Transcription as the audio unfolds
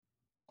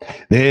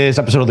This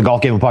episode of the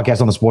Golf Gambling Podcast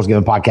on the Sports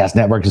Gambling Podcast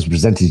Network is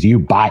presented to you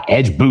by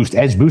Edge Boost.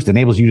 Edge Boost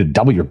enables you to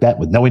double your bet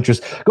with no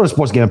interest. Go to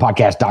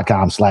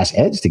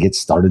sportsgamblingpodcast.com/edge to get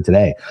started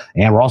today.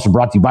 And we're also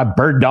brought to you by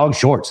Bird Dog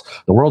Shorts.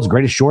 The world's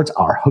greatest shorts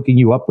are hooking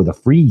you up with a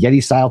free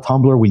Yeti-style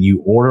tumbler when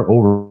you order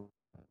over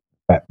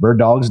at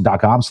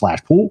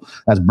birddogs.com/pool.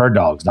 That's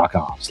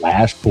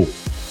birddogs.com/pool.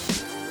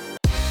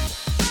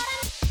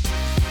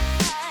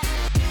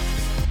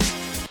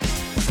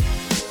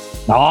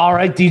 All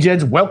right,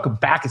 DJs, welcome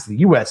back. It's the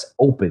U.S.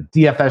 Open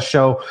DFS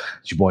show.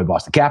 It's your boy,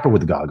 Boston Capper,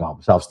 with the god of golf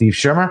himself, Steve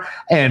Schirmer,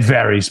 and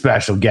very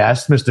special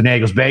guest, Mr.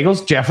 Nagel's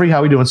Bagels. Jeffrey, how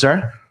are we doing,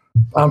 sir?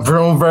 I'm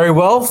doing very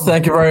well.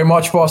 Thank you very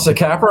much, Boston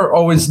Capper.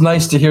 Always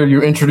nice to hear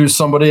you introduce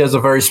somebody as a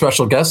very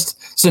special guest,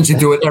 since you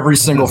do it every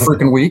single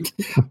freaking week.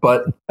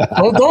 But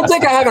don't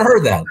think I haven't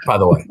heard that, by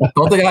the way.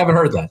 Don't think I haven't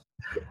heard that.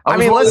 I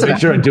mean, listen, make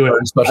sure I do it.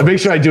 I make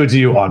sure I do it to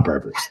you on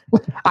purpose.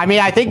 I mean,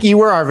 I think you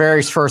were our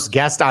very first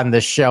guest on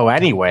this show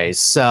anyways.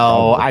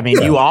 So, I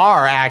mean, you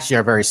are actually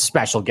a very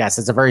special guest.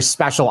 It's a very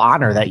special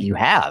honor that you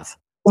have.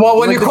 Well,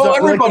 when you call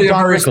everybody a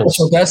very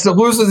special guest, it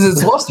loses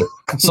its luster.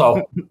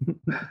 So,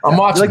 I'm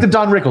watching. You're like the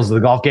Don Rickles of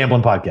the Golf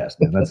Gambling Podcast,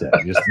 man. That's it.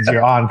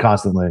 You're on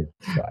constantly.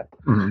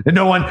 And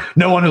no one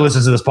who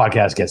listens to this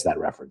podcast gets that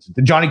reference.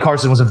 Johnny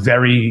Carson was a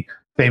very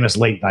famous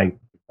late night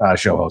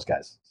show host,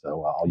 guys.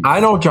 So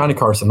I know Johnny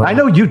Carson. I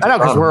know you. I know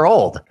because we're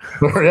old.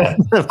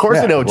 Of course,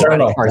 we know who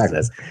Johnny Carson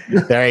is.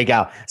 There you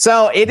go.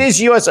 So it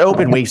is U.S.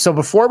 Open week. So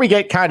before we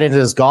get kind of into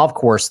this golf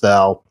course,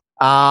 though,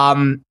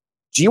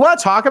 do you want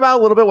to talk about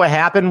a little bit what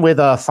happened with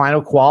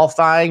final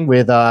qualifying?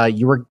 With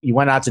you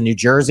went out to New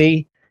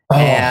Jersey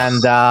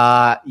and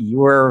you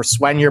were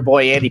sweating your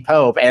boy Andy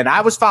Pope, and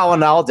I was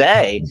following all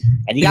day,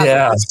 and he got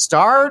the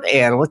start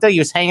and looked like he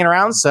was hanging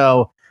around.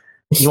 So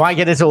you want to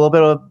get into a little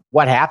bit of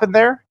what happened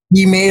there?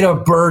 He made a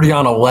birdie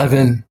on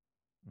 11,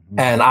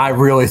 and I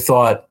really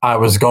thought I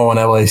was going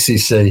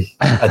LACC.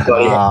 I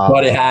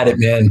thought he had it,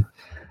 man.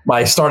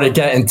 I started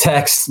getting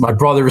texts. My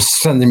brother was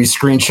sending me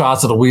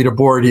screenshots of the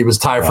leaderboard. He was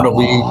tied for the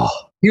lead.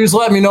 He was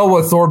letting me know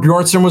what Thor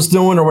Bjornsson was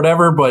doing or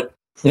whatever, but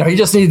he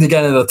just needed to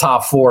get into the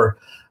top four.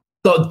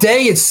 The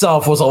day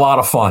itself was a lot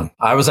of fun.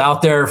 I was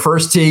out there,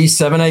 first tee,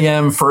 7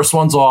 a.m., first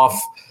one's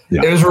off.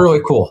 Yeah. It was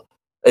really cool.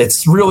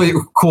 It's really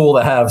cool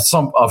to have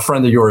a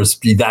friend of yours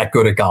be that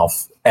good at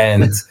golf.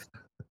 And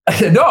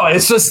no,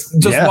 it's just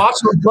watch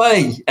him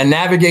play and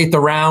navigate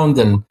the round,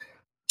 and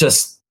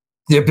just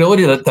the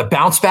ability, the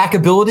bounce back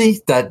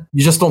ability that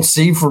you just don't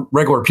see for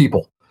regular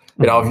people.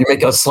 If you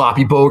make a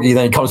sloppy bogey,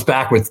 then he comes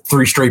back with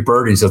 3 straight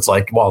birdies. It's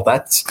like, well,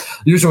 that's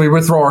usually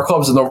we throw our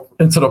clubs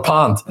into the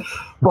pond.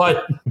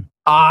 But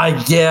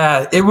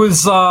it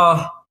was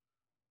the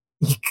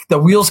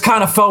wheels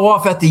kind of fell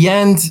off at the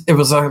end. It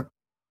was a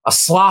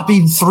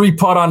sloppy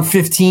 3-putt on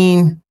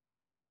 15.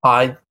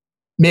 I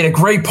made a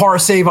great par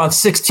save on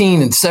 16,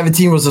 and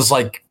 17 was this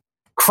like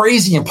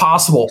crazy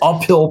impossible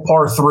uphill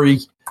par 3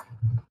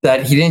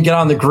 that he didn't get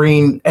on the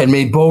green and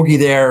made bogey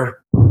there.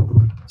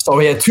 So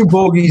he had 2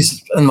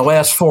 bogeys in the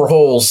last 4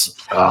 holes.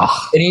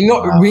 And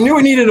we knew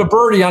he needed a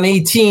birdie on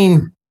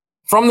 18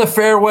 from the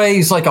fairway.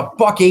 He's like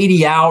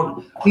 $180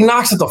 out. He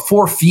knocks it to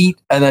 4 feet,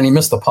 and then he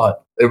missed the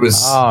putt. It was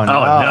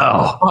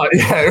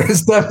it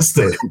was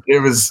devastating.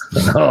 It was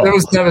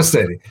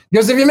devastating,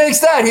 because if he makes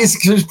that,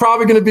 he's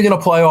probably going to be in a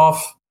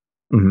playoff.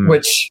 Mm-hmm.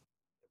 Which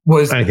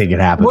was anything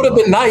can happen. Would have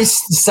been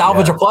nice to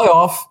salvage a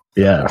playoff.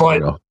 Yeah,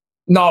 but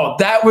no,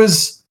 that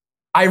was.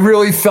 I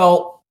really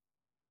felt.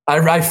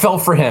 I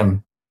felt for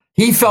him.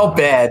 He felt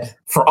bad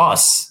for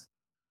us,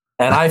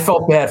 and I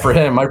felt bad for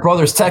him. My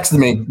brother's texted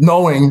me,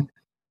 knowing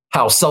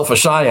how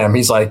selfish I am.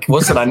 He's like,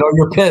 "Listen, I know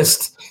you're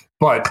pissed,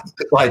 but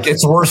like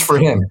it's worse for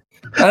him."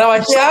 And I'm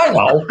like, "Yeah,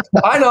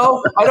 I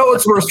know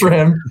it's worse for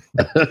him."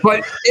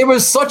 But it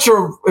was such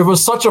a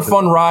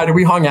fun ride, and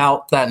we hung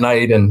out that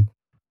night, and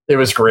it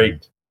was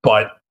great.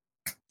 But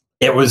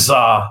it was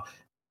the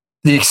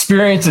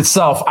experience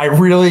itself. I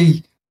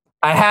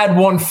had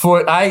one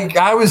foot.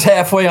 I was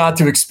halfway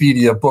onto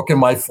Expedia booking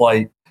my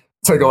flight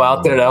to go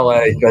out there to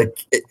LA.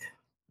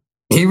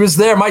 He was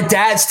there. My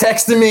dad's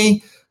texting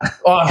me,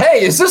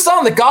 "Hey, is this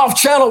on the Golf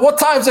Channel? What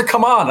time's it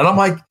come on?" And I'm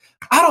like,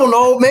 "I don't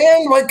know,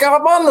 man. Like,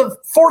 I'm on the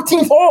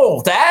 14th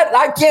hole, Dad.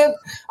 I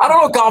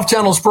don't know Golf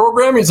Channel's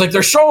program." He's like,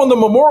 "They're showing the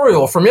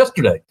memorial from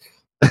yesterday."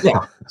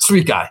 Yeah,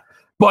 sweet guy.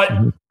 But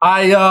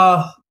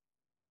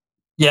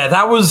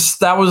that was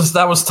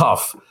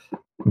tough.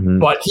 Mm-hmm.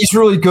 But he's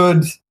really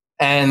good,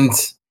 and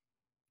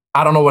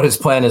I don't know what his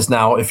plan is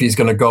now, if he's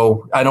going to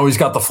go. I know he's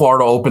got the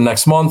Florida Open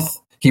next month.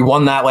 He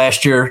won that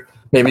last year.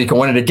 Maybe he can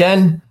win it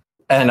again.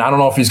 And I don't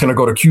know if he's going to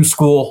go to Q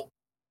school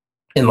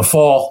in the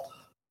fall.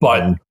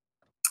 But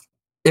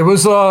it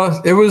was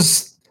a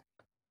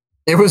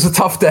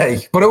tough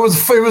day. But it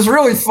was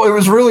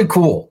really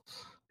cool.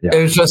 Yeah.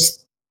 It was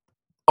just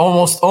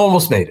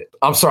almost made it.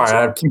 I'm sorry,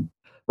 I keep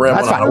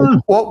rambling. That's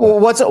fine.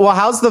 Well,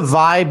 how's the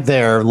vibe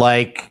there?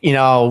 Like,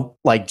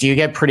 do you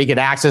get pretty good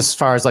access as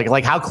far as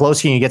like how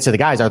close can you get to the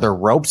guys? Are there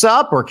ropes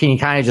up, or can you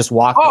kind of just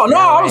walk? Oh no,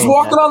 I was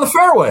walking on the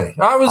fairway.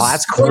 I was. Oh,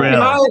 that's cool.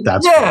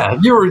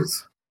 You were.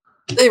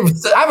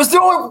 I was the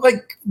only,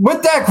 like,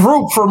 with that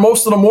group for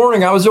most of the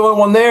morning, I was the only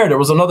one there. There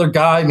was another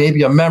guy,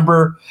 maybe a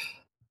member.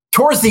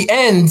 Towards the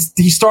end,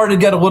 he started to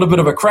get a little bit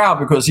of a crowd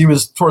because he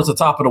was towards the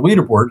top of the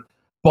leaderboard.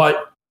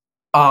 But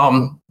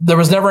there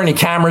was never any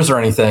cameras or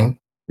anything.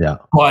 Yeah.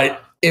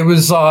 But it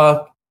was,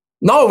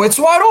 no, it's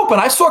wide open.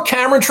 I saw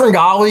Cameron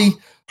Tringali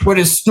with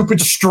his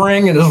stupid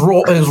string and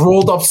his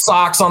rolled up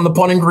socks on the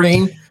putting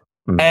green.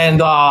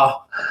 And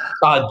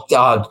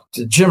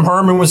Jim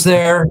Herman was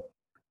there.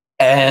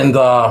 And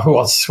who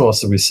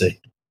else did we see?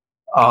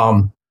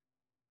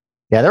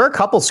 Yeah, there were a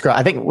couple.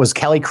 I think it was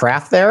Kelly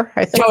Craft there.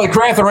 I think Kelly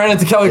Craft. I ran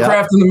into Kelly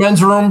Craft in the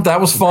men's room. That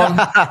was fun.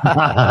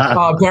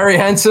 Barry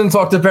Henson,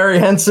 talked to Barry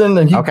Henson,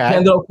 and he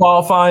ended up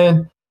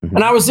qualifying. Mm-hmm.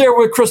 And I was there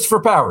with Christopher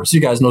Powers.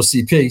 You guys know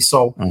CP.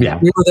 So we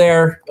were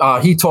there.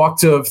 He talked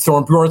to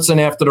Thorne Bjornsson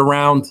after the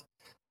round.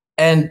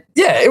 And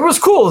yeah, it was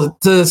cool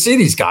to see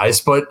these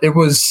guys, but it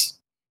was,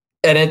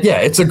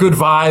 it's a good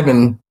vibe,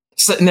 and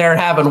sitting there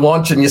having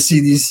lunch, and you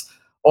see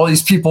all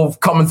these people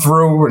coming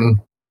through, and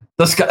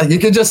this guy, you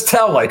can just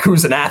tell like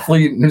who's an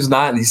athlete and who's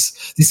not. And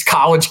these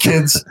college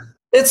kids,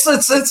 it's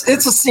a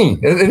scene.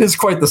 It is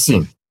quite the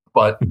scene,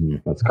 but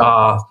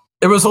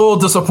it was a little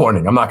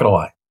disappointing. I'm not going to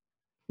lie.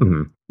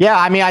 Mm-hmm. Yeah,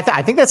 I mean,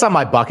 I think that's on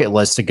my bucket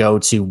list to go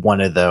to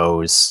one of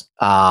those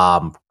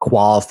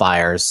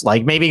qualifiers.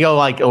 Like maybe go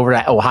like over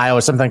to Ohio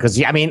or something.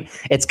 Because I mean,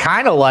 it's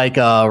kind of like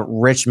a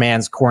rich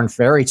man's Corn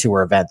Ferry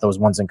Tour event. Those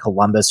ones in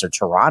Columbus or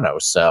Toronto.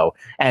 So,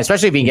 and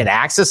especially if you can get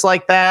access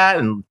like that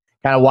and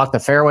kind of walk the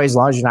fairways, as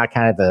long as you're not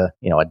kind of a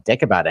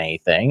dick about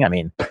anything. I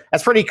mean,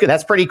 that's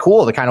pretty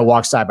cool to kind of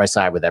walk side by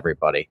side with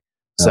everybody.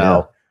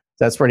 So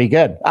that's pretty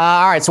good.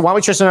 All right, so why don't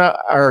we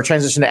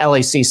transition to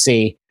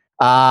LACC?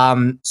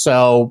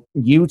 So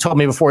you told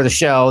me before the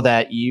show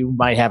that you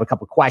might have a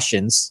couple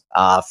questions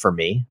for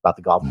me about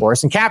the golf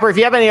course. And Capper, if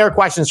you have any other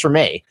questions for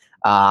me,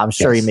 I'm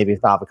sure you maybe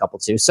thought of a couple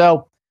too.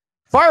 So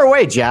fire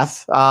away,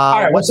 Jeff.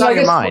 What's on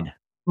your mind?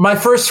 My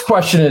first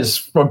question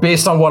is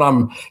based on what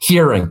I'm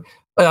hearing.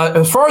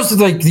 As far as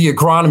like the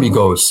agronomy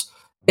goes,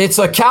 it's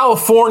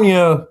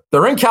California.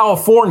 They're in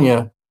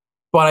California,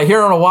 but I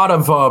hear a lot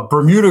of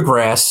Bermuda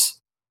grass,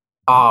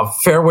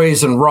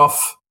 fairways and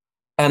rough.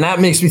 And that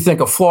makes me think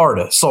of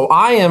Florida. So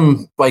I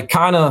am like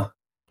because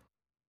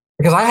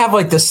I have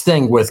like this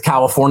thing with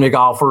California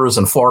golfers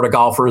and Florida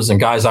golfers and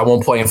guys I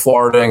won't play in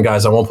Florida and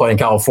guys I won't play in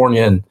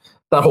California and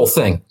that whole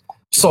thing.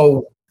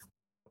 So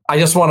I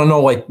just want to know,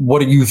 like, what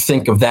do you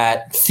think of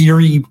that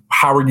theory?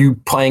 How are you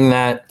playing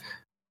that?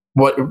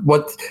 What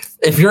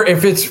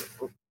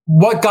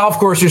golf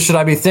courses should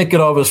I be thinking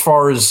of as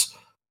far as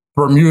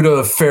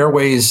Bermuda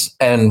fairways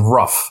and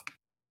rough,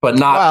 but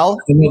not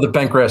the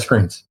bent grass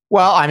greens?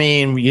 Well, I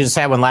mean, you just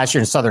had one last year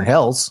in Southern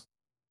Hills.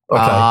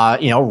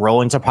 Okay.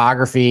 Rolling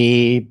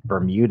topography,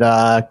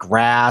 Bermuda,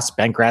 grass,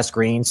 bent grass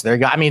greens. There you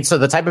go. I mean, so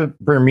the type of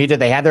Bermuda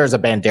they had there is a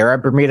Bandera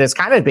Bermuda. It's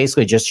kind of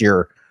basically just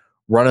your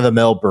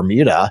run-of-the-mill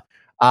Bermuda.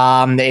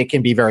 It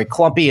can be very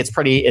clumpy. It's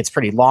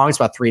pretty long. It's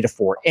about 3 to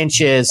 4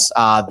 inches.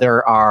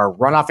 There are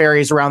runoff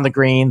areas around the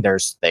green.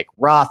 There's thick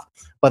rough.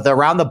 But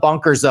around the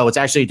bunkers, though, it's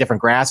actually a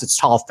different grass. It's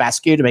tall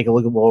fescue to make it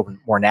look a little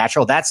more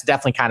natural. That's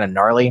definitely kind of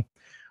gnarly.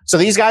 So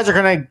these guys are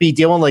going to be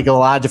dealing like a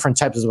lot of different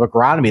types of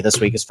agronomy this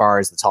week as far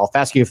as the tall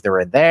fescue, if they're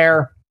in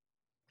there,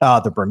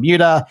 the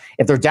Bermuda.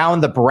 If they're down in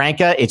the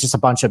Barranca, it's just a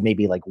bunch of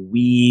maybe like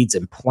weeds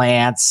and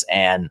plants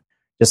and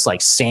just like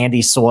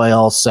sandy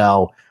soil.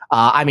 So,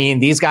 I mean,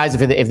 these guys,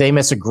 if they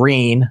miss a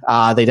green,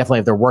 they definitely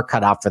have their work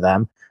cut out for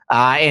them.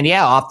 And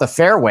yeah, off the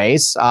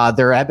fairways,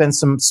 there have been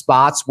some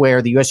spots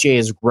where the USGA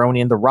has grown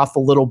in the rough a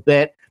little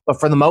bit. But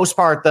for the most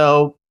part,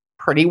 though,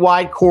 pretty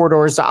wide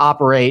corridors to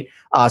operate.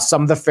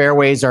 Some of the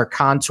fairways are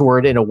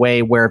contoured in a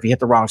way where if you hit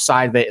the wrong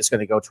side of it, it's going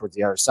to go towards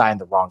the other side and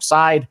the wrong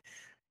side.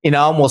 And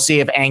we'll see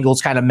if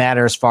angles kind of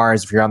matter as far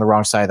as if you're on the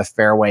wrong side of the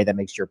fairway, that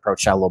makes your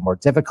approach shot a little more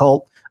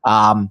difficult.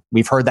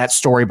 We've heard that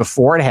story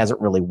before. It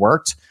hasn't really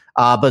worked.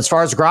 But as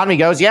far as agronomy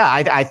goes, yeah,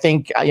 I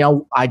think,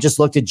 I just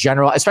looked at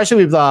general,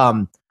 especially with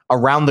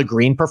around the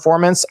green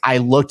performance. I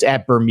looked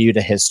at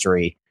Bermuda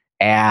history,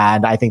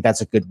 and I think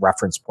that's a good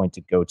reference point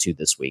to go to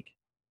this week.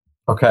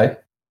 Okay.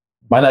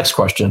 My next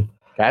question.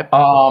 Okay.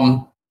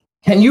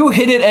 Can you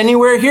hit it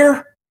anywhere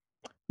here?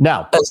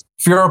 No.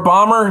 If you're a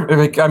bomber,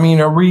 I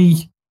mean,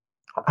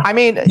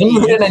 can you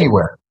hit it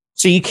anywhere?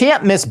 So you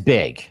can't miss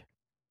big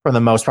for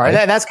the most part.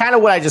 Right. That's kind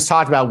of what I just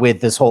talked about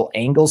with this whole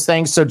angles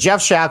thing. So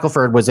Jeff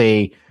Shackelford was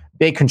a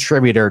big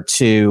contributor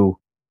to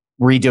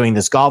redoing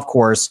this golf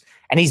course,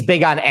 and he's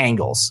big on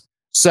angles.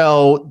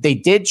 So they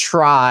did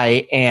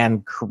try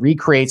and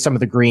recreate some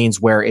of the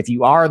greens where if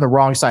you are on the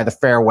wrong side of the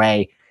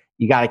fairway,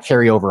 you got to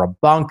carry over a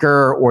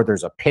bunker or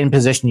there's a pin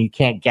position you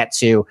can't get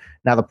to.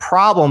 Now, the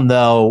problem,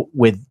 though,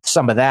 with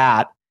some of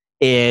that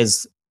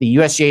is the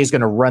USGA is going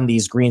to run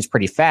these greens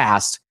pretty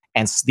fast,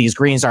 and these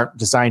greens aren't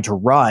designed to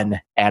run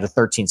at a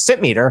 13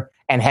 centimeter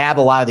and have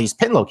a lot of these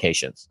pin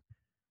locations.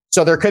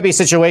 So there could be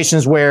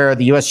situations where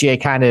the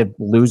USGA kind of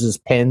loses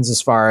pins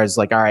as far as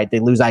like, all right, they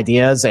lose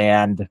ideas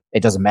and it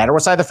doesn't matter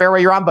what side of the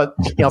fairway you're on. But,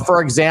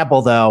 for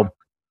example, though,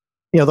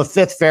 the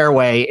fifth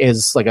fairway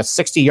is like a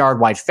 60-yard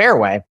wide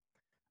fairway.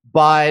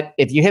 But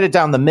if you hit it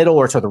down the middle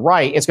or to the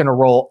right, it's going to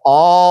roll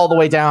all the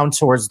way down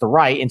towards the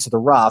right into the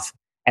rough.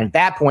 And at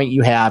that point,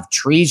 you have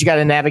trees you got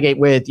to navigate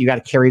with. You got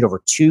to carry it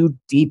over 2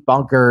 deep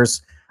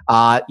bunkers.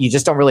 You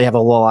just don't really have a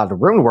lot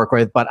of room to work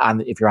with. But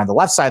if you're on the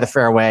left side of the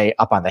fairway,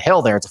 up on the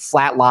hill there, it's a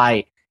flat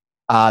lie.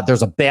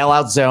 There's a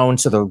bailout zone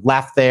to the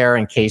left there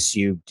in case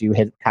you do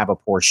hit kind of a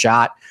poor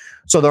shot.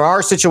 So there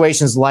are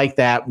situations like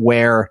that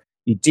where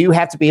you do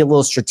have to be a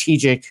little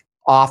strategic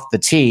off the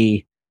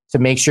tee to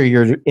make sure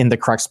you're in the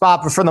correct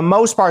spot. But for the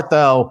most part,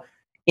 though,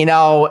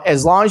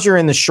 as long as you're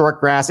in the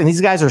short grass, and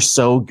these guys are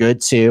so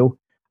good too,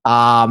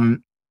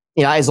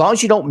 as long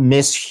as you don't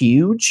miss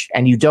huge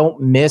and you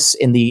don't miss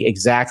in the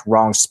exact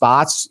wrong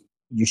spots,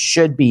 you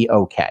should be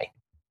okay.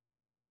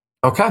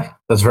 Okay.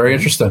 That's very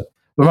interesting.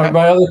 Okay.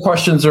 My other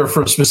questions are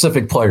for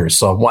specific players.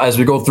 So as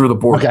we go through the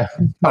board, I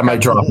might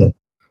drop them.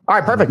 All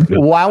right, perfect.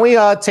 Why don't we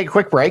take a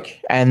quick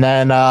break and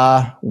then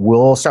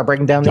we'll start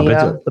breaking down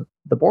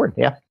the board.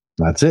 Yeah.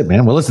 That's it,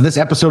 man. Well, listen, this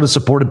episode is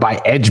supported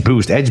by Edge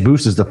Boost. Edge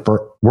Boost is the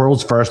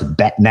world's first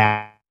bet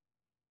now,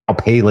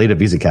 pay later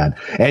Visa card.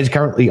 Edge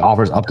currently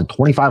offers up to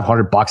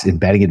 $2,500 in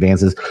betting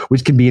advances,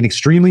 which can be an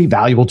extremely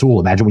valuable tool.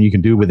 Imagine what you can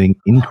do with an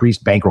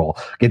increased bankroll.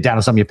 Get down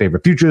to some of your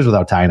favorite futures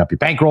without tying up your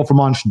bankroll for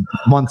months.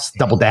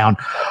 Double down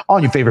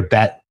on your favorite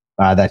bet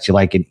that you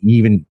like, and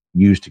even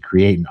use to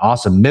create an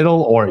awesome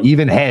middle or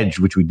even hedge,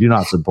 which we do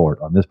not support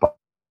on this podcast.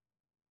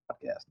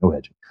 No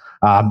hedging.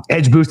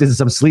 Edge Boost isn't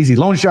some sleazy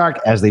loan shark,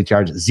 as they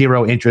charge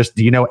 0 interest.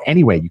 Do you know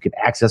any way you can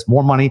access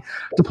more money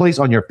to place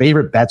on your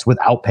favorite bets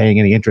without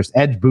paying any interest?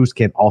 Edge Boost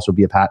can also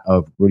be a part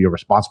of your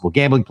responsible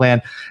gambling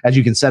plan, as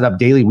you can set up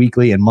daily,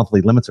 weekly, and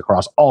monthly limits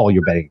across all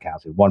your betting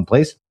accounts in one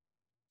place.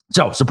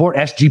 So support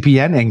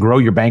SGPN and grow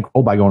your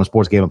bankroll by going to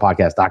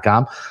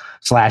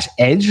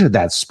sportsgamingpodcast.com/edge.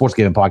 That's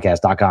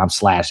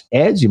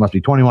sportsgamingpodcast.com/edge. You must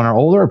be 21 or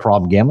older. A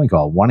problem gambling,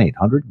 call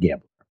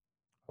 1-800-GAMBLER.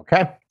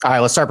 Okay. All right.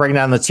 Let's start breaking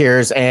down the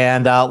tiers,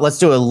 and let's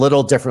do it a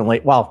little differently.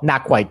 Well,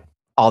 not quite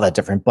all that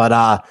different, but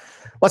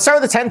let's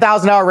start with the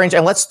 $10,000 range,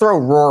 and let's throw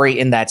Rory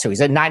in that too.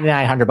 He's at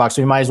 $9,900.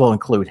 We might as well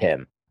include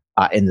him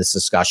in this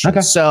discussion.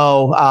 Okay.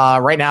 So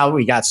right now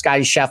we got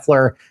Scotty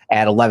Scheffler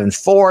at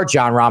 11.4,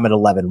 John Rahm at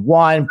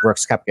 11.1,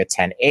 Brooks Koepka at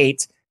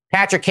 10.8,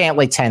 Patrick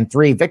Cantlay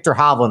 10.3, Victor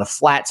Hovland a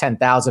flat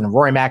 10,000, and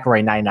Rory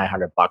McIlroy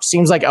 $9,900.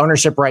 Seems like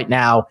ownership right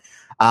now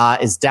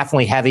is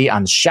definitely heavy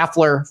on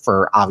Scheffler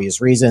for obvious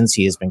reasons.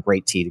 He has been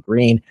great tee to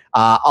green.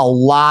 A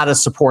lot of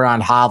support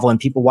on Hovland.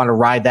 People want to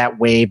ride that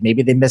wave.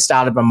 Maybe they missed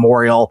out at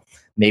Memorial.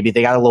 Maybe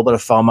they got a little bit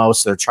of FOMO,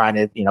 so they're trying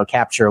to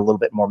capture a little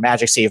bit more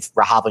magic. See if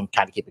Hovland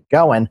kind of keep it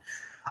going.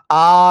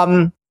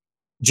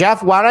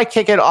 Jeff, why don't I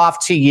kick it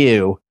off to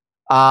you?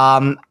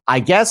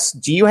 I guess,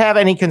 do you have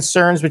any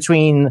concerns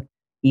between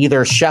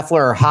either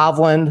Scheffler or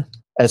Hovland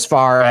as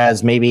far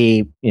as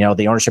maybe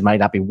the ownership might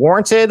not be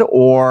warranted,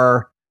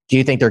 or do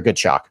you think they're good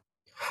chalk?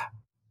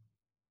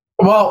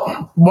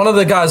 Well, one of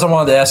the guys I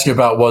wanted to ask you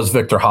about was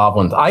Victor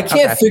Hovland. I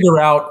can't figure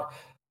out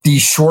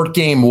these short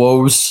game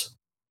woes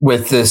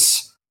with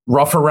this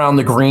rough around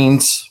the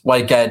greens,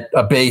 like at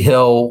a Bay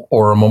Hill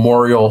or a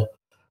Memorial.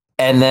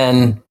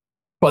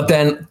 But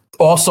then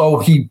also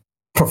he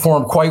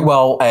performed quite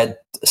well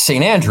at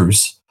St.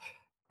 Andrews.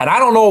 And I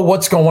don't know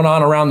what's going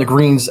on around the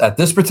greens at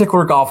this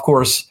particular golf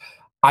course.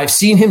 I've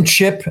seen him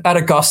chip at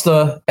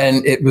Augusta,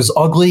 and it was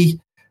ugly.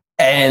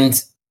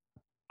 And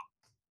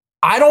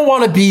I don't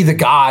want to be the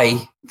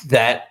guy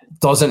that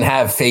doesn't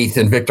have faith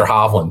in Victor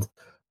Hovland,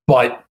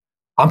 but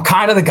I'm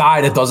kind of the guy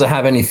that doesn't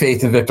have any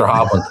faith in Victor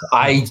Hovland.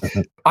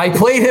 I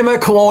played him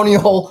at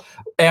Colonial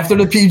after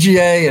the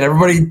PGA, and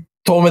everybody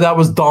told me that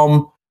was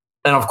dumb.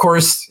 And of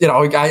course, I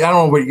don't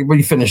know where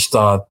he finished,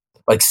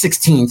 like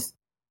 16th.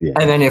 Yeah.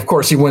 And then, of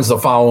course, he wins the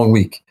following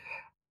week.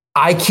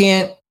 I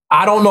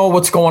don't know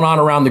what's going on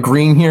around the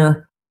green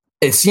here.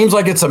 It seems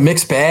like it's a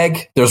mixed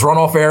bag. There's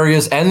runoff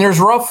areas and there's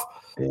rough.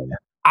 Yeah.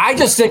 I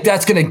just think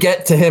that's going to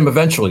get to him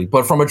eventually.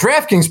 But from a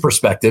DraftKings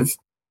perspective,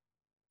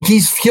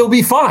 he'll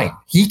be fine.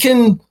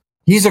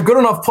 He's a good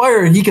enough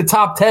player. He could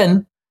top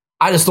 10.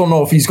 I just don't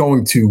know if he's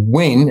going to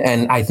win.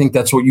 And I think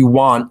that's what you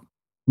want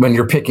when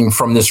you're picking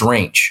from this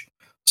range.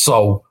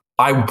 So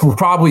I will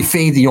probably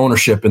fade the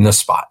ownership in this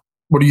spot.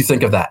 What do you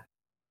think of that?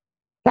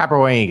 Capper,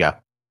 where you go?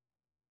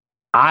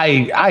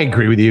 I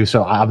agree with you.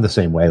 So I'm the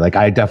same way. Like,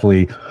 I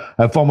definitely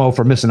have FOMO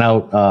for missing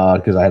out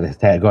because I had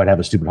to go ahead and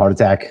have a stupid heart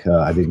attack.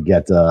 I didn't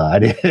get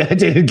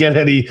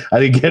any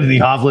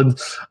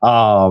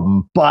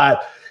Hovland.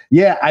 But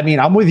yeah, I mean,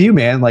 I'm with you,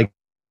 man. Like,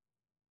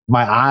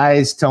 my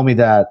eyes tell me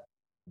that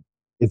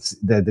it's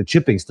the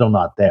chipping's still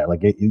not there. Like,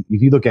 if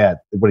you look at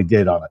what he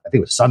did on, I think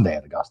it was Sunday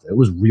at Augusta, it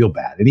was real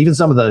bad. And even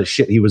some of the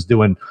shit he was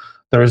doing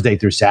Thursday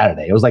through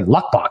Saturday, it was like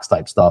luck box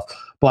type stuff.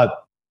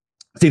 But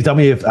Steve, tell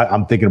me if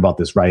I'm thinking about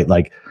this right.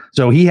 Like,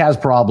 so he has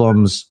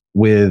problems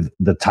with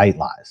the tight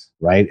lies,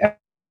 right? I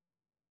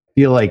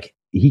feel like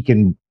he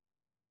can.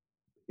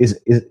 Is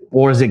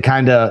it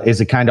kind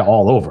of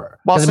all over?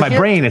 Well, so in my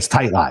brain, it's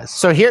tight lies.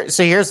 So here's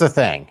the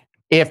thing.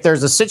 if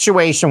there's a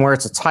situation where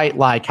it's a tight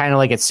lie, kind of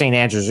like at St.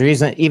 Andrews or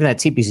even at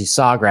TPC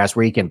Sawgrass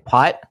where you can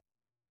putt,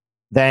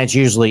 then it's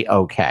usually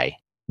okay.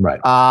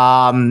 Right.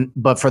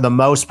 But for the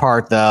most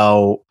part,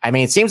 though, I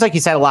mean, it seems like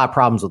he's had a lot of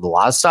problems with a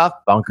lot of stuff,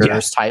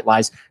 bunkers, tight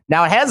lies.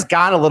 Now, it has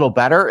gone a little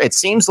better. It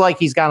seems like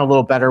he's gotten a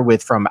little better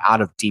from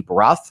out of deep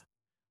rough.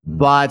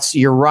 But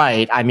you're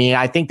right. I mean,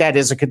 I think that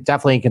is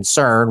definitely a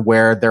concern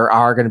where there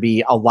are going to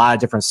be a lot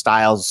of different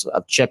styles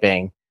of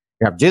chipping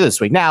you have to do this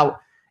week. Now,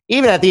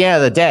 even at the end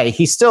of the day,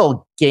 he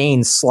still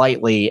gained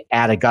slightly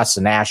at Augusta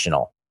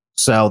National.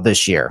 So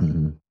this year.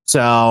 Mm-hmm.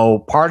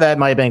 So part of that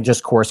might have been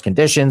just course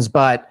conditions,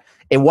 but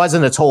it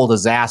wasn't a total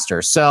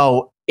disaster.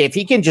 So if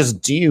he can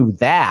just do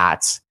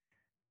that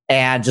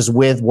and just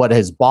with what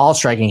his ball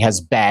striking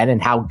has been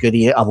and how good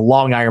of a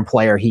long iron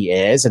player he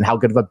is and how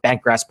good of a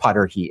bentgrass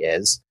putter he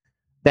is,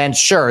 then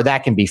sure,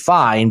 that can be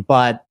fine.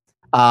 But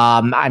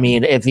I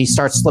mean, if he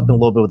starts slipping a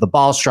little bit with the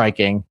ball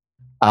striking,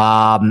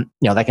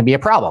 that can be a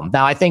problem.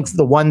 Now, I think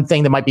the one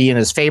thing that might be in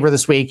his favor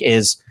this week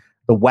is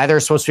the weather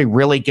is supposed to be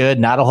really good,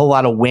 not a whole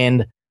lot of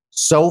wind.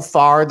 So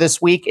far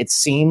this week, it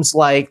seems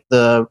like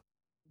the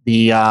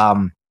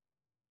storyline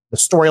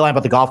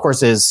about the golf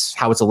course is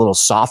how it's a little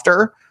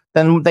softer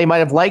than they might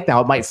have liked.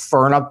 Now, it might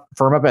firm up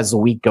as the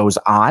week goes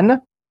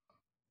on.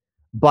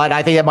 But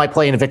I think that might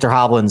play into Victor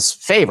Hovland's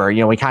favor.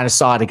 We kind of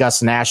saw at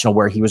Augusta National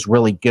where he was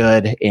really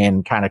good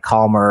in kind of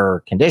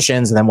calmer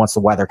conditions. And then once the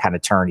weather kind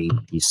of turned,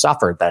 he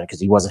suffered then because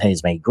he wasn't hitting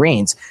as many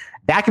greens.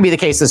 That could be the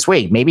case this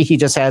week. Maybe he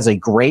just has a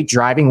great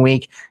driving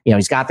week.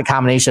 He's got the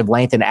combination of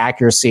length and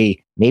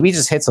accuracy. Maybe he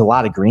just hits a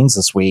lot of greens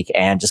this week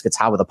and just gets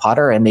hot with a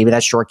putter. And maybe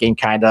that short game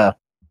kind of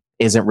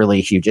isn't really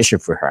a huge issue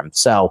for him.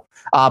 So,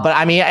 but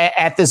I mean,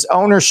 at this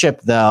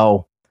ownership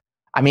though,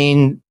 I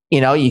mean,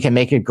 you can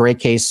make a great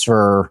case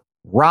for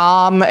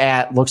Rahm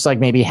at looks like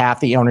maybe half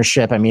the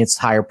ownership. I mean, it's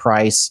higher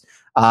price.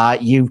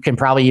 You can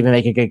probably even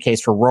make a good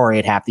case for Rory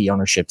at half the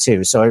ownership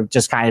too. So it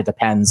just kind of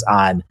depends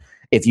on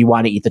if you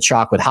want to eat the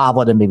chalk with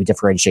Hovland and maybe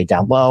differentiate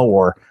down low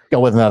or go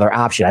with another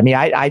option. I mean,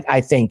 I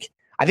think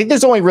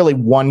there's only really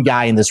one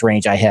guy in this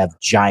range I have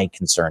giant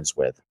concerns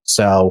with.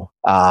 So,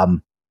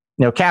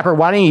 Capper,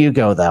 why don't you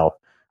go though?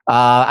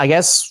 I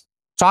guess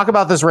talk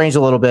about this range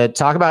a little bit.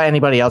 Talk about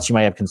anybody else you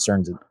might have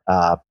concerns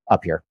up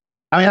here.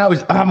 I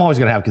mean, I'm always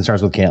going to have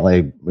concerns with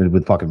Cantlay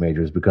with fucking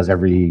majors because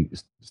every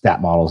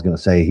stat model is going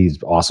to say he's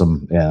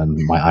awesome,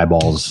 and my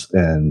eyeballs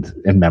and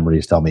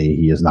memories tell me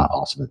he is not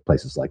awesome at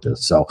places like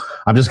this. So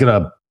that's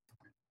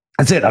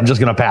it. I'm just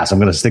going to pass. I'm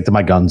going to stick to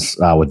my guns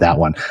with that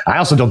one. I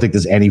also don't think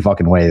there's any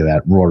fucking way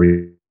that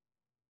Rory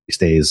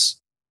stays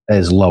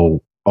as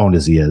low owned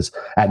as he is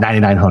at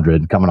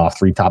 9,900, coming off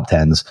 3 top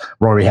 10s.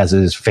 Rory has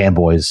his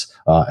fanboys,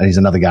 and he's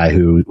another guy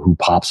who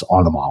pops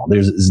on the model.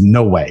 There's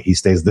no way he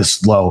stays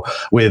this low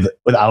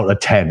without a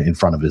 10 in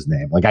front of his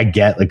name. Like, I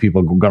get like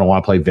people are going to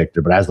want to play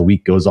Victor, but as the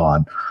week goes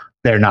on,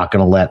 they're not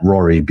going to let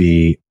Rory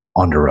be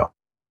under owned.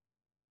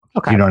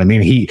 Okay. You know what I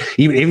mean?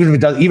 Even if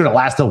it does, even it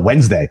lasts till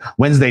Wednesday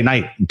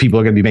night, people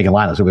are going to be making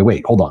lineups. So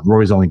wait, hold on.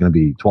 Rory's only going to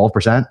be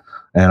 12%,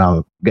 and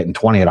I'm getting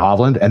 20 at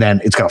Hovland, and then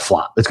it's going to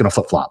flop. It's going to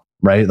flip flop.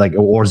 Right? Like,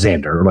 or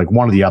Xander, or like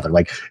one or the other.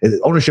 Like,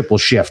 ownership will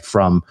shift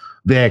from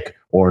Vic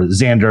or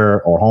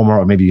Xander or Homer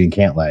or maybe even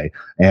Cantlay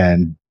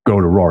and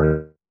go to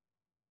Rory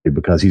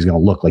because he's going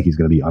to look like he's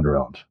going to be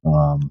underowned.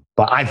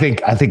 But I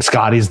think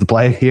Scotty's the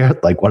play here.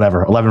 Like,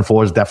 whatever,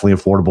 11-4 is definitely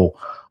affordable.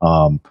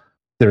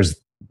 There's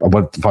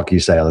what the fuck you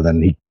say other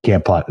than he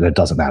can't putt, and it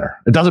doesn't matter.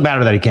 It doesn't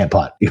matter that he can't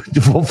putt.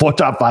 4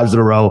 top 5s in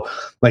a row.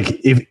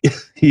 Like,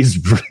 if he's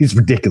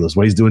ridiculous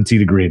what he's doing tee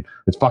to green.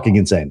 It's fucking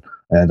insane.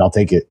 And I'll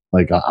take it.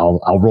 Like,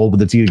 I'll roll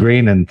with the tee to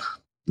green and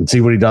see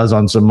what he does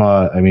on some.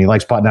 He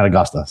likes putting at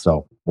Augusta,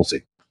 so we'll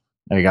see.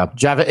 There you go,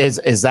 Jeff.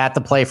 Is that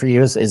the play for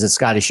you? Is it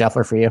Scotty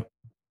Scheffler for you?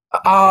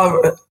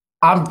 I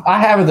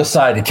haven't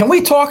decided. Can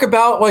we talk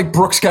about like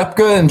Brooks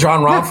Koepka and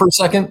John Rahm for a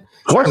second?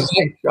 Of course.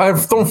 I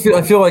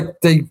feel like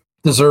they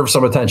deserve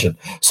some attention.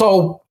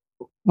 So,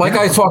 like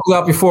I talked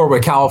about before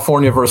with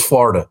California versus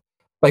Florida.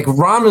 Like,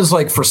 Rahm is,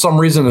 like, for some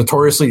reason,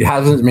 notoriously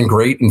hasn't been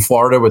great in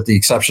Florida, with the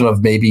exception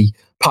of maybe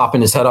popping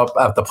his head up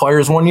at the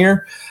Players one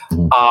year.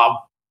 Mm-hmm.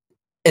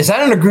 Is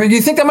that do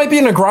you think that might be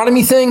an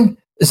agronomy thing?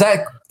 Does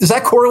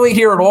that correlate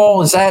here at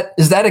all? Is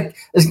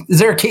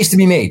there a case to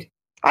be made?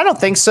 I don't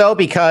think so,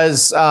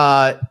 because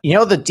the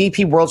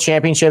DP World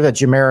Championship at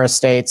Jumeirah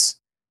Estates,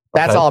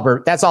 that's all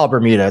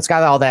Bermuda. It's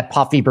got all that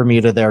puffy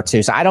Bermuda there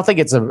too. So I don't think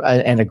it's an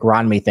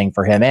agronomy thing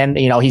for him. And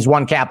he's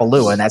won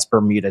Kapalua, and that's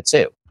Bermuda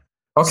too.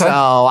 Okay. So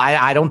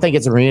I don't think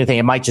it's a Bermuda thing.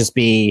 It might just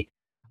be,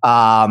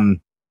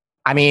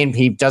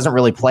 he doesn't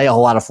really play a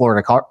whole lot of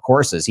Florida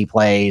courses. He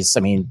plays,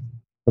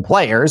 the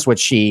Players,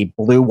 which he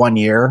blew one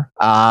year.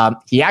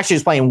 He actually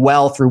was playing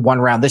well through one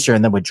round this year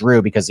and then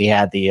withdrew because he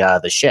had the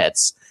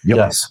shits. Yep.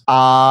 Yes.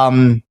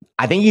 I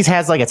think he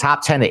has like a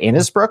top 10 at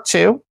Innisbrook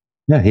too.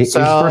 Yeah. He was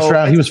first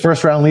round. He was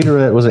first round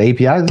leader. Was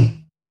it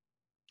API?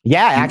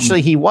 Yeah,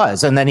 actually he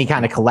was. And then he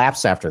kind of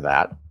collapsed after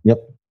that. Yep.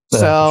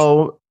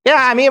 So,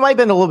 yeah, it might have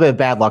been a little bit of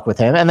bad luck with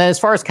him. And then as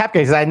far as Koepka,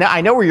 because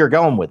I know where you're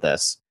going with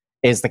this,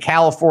 is the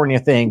California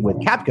thing with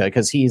Koepka,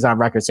 because he's on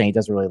record saying he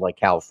doesn't really like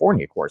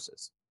California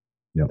courses.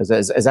 Yep.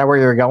 Is that where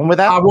you're going with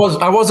that? I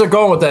wasn't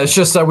going with that. It's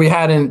just that we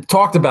hadn't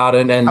talked about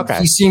it, and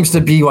he seems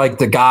to be like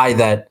the guy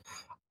that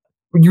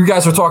you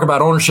guys were talking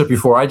about ownership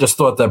before. I just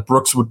thought that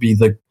Brooks would be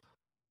the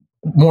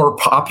more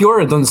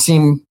popular. It doesn't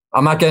seem.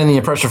 I'm not getting the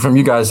impression from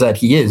you guys that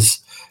he is,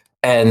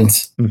 and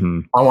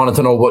I wanted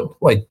to know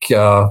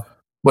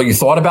what you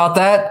thought about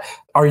that.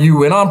 Are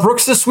you in on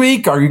Brooks this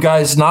week? Are you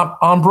guys not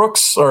on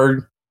Brooks?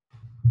 Or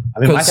I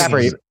mean,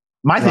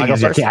 my thing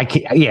is I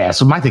can't. Yeah,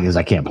 so my thing is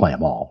I can't play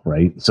them all,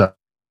 right? So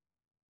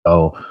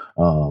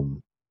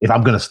if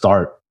I'm going to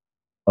start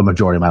a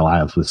majority of my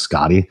lineups with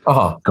Scotty,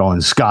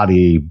 going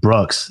Scotty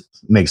Brooks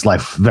makes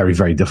life very,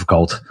 very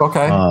difficult.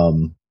 Okay.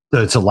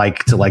 To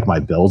like my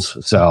builds.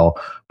 So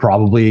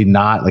probably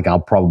not. Like I'll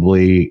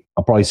probably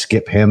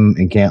skip him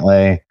in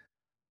Cantlay,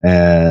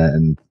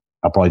 and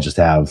I'll probably just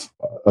have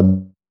a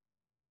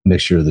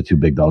mixture of the two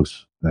big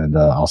dogs. And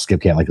I'll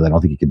skip Cantlay because I don't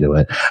think he can do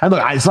it. And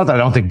look, it's not that I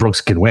don't think Brooks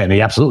can win.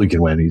 He absolutely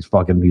can win. He's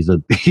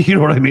you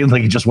know what I mean?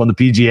 Like he just won the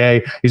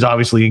PGA. He's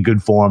obviously in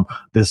good form.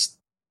 This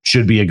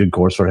should be a good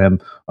course for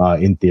him,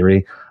 in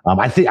theory.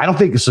 I don't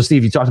think so.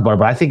 Steve, you talked about it,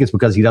 but I think it's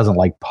because he doesn't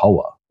like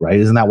POA, right?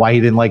 Isn't that why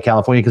he didn't like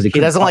California? Because he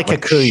doesn't like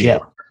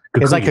Kikuyu.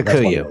 He like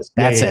Kikuyu.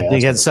 That's it.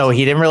 Because so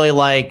he didn't really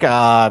like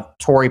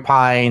Torrey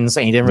Pines,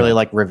 and he didn't really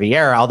like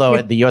Riviera. Although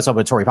at the U.S.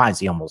 Open, Torrey Pines,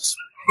 he almost.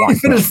 He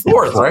finished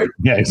fourth, right?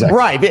 Yeah, exactly.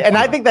 Right. And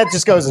I think that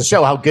just goes to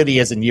show how good he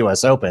is in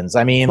U.S. Opens.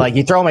 I mean, like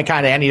you throw him in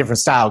kind of any different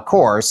style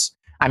course.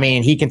 I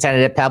mean, he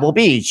contended at Pebble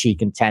Beach. He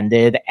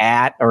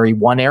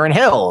won Erin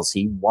Hills.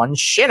 He won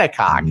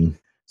Shinnecock.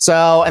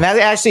 So, and that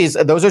actually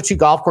those are two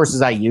golf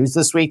courses I used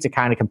this week to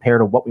kind of compare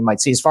to what we might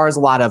see as far as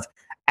a lot of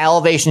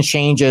elevation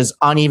changes,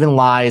 uneven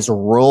lies,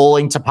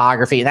 rolling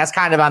topography. And that's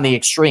kind of on the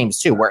extremes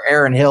too, where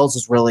Erin Hills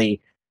is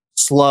really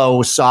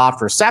slow,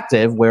 soft,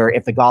 receptive, where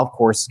if the golf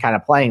course is kind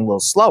of playing a little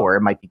slower,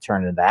 it might be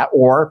turned into that.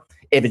 Or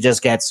if it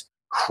just gets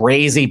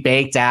crazy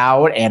baked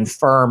out and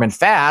firm and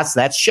fast,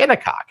 that's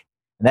Shinnecock.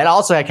 And that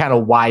also had kind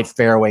of wide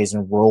fairways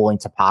and rolling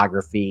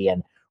topography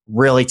and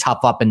really tough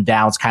up and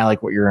downs, kind of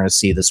like what you're going to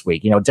see this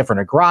week.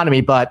 Different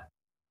agronomy, but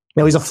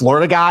he's a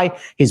Florida guy.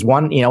 He's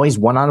won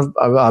on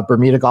a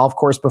Bermuda golf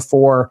course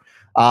before.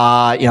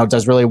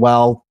 Does really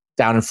well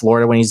down in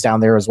Florida when he's down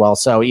there as well.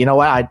 So you know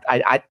what,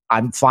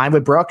 I'm fine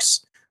with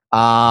Brooks. It's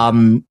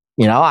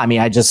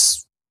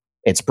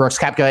Brooks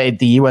Koepka at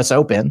the U.S.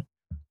 Open,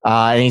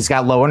 and he's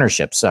got low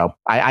ownership. So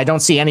I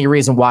don't see any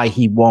reason why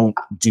he won't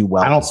do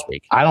well this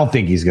week. I don't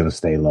think he's going to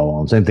stay low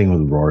on. Same thing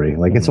with Rory.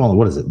 Like it's only,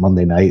 what is it,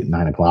 Monday night,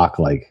 9:00?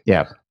 Like,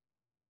 yeah,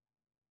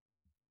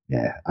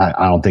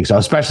 I don't think so.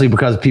 Especially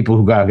because people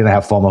who are going to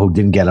have FOMO who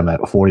didn't get him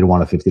at 40 to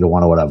 1 or 50 to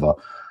 1 or whatever,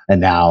 and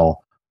now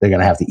they're going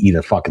to have to eat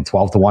a fucking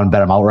 12 to 1,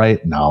 bet him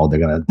outright. No, they're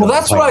going to. Well,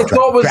 that's what I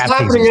thought was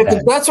happening.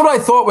 That's what I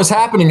thought was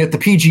happening at the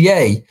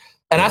PGA.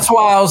 And that's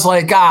why I was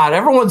like, God,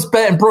 everyone's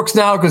betting Brooks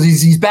now because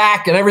he's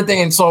back and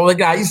everything. And so, like,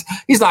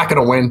 he's not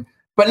going to win.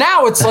 But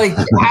now it's like,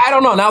 I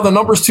don't know. Now the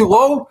number's too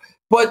low.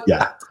 But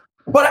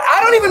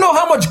I don't even know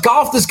how much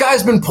golf this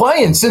guy's been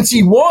playing since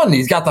he won.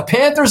 He's got the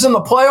Panthers in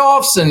the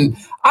playoffs, and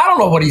I don't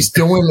know what he's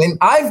doing. And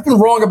I've been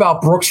wrong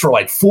about Brooks for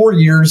like 4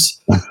 years.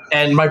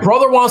 And my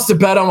brother wants to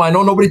bet him. I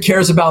know nobody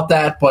cares about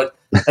that, but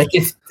like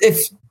if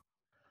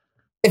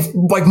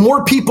like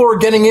more people are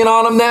getting in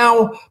on him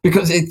now,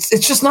 because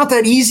it's just not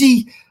that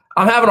easy.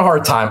 I'm having a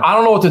hard time. I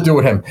don't know what to do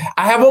with him.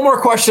 I have one more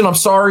question. I'm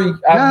sorry.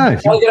 Can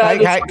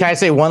I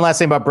say one last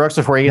thing about Brooks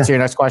before you get to your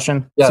next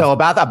question? Yeah. So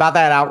about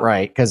that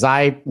outright, because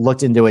I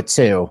looked into it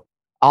too.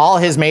 All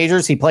his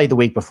majors he played the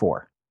week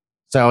before.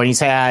 So he's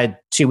had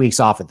 2 weeks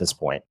off at this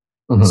point.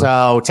 Mm-hmm.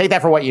 So take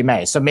that for what you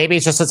may. So maybe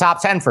it's just a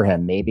top 10 for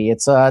him. Maybe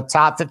it's a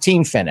top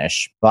 15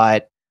 finish.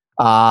 But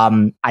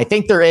I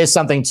think there is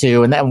something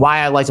to, and then why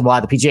I liked him a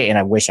lot at the PGA, and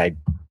I wish I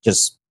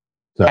just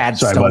had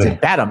stones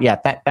and bet him. Yeah,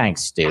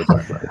 thanks, dude.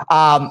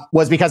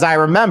 Was because I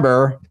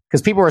remember,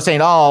 because people were saying,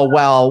 oh,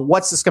 well,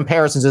 what's this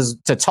comparison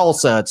to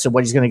Tulsa to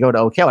what he's going to go to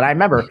Oak Hill? And I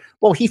remember,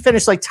 well, he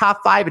finished like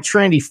top 5 at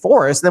Trinity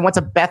Forest, then went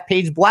to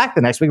Bethpage Black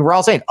the next week. We're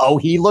all saying, oh,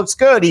 he looks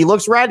good. He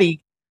looks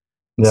ready.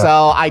 Yeah.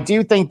 So I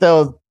do think,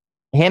 though,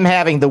 him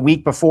having the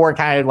week before,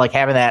 kind of like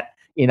having that,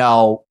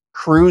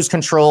 cruise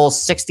control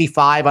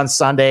 65 on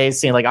Sundays,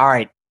 seeing like, all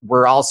right,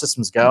 where all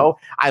systems go.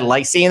 I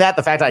like seeing that.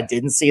 The fact I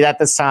didn't see that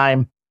this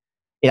time,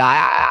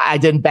 I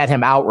didn't bet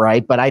him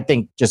outright, but I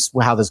think just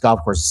how this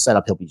golf course is set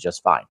up, he'll be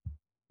just fine.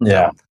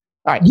 Yeah. All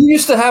right. You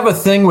used to have a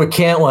thing with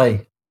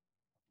Cantlay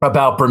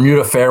about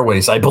Bermuda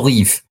fairways, I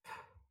believe,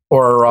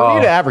 or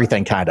Bermuda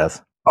everything, kind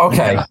of.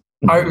 Okay.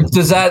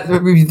 Does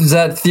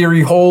that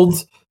theory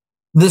hold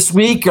this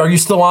week? Are you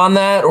still on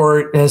that,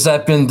 or has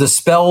that been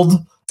dispelled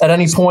at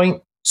any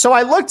point? So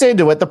I looked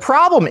into it. The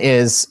problem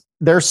is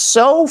there's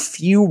so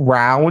few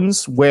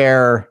rounds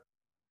where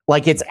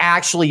like it's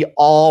actually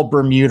all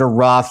Bermuda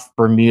rough,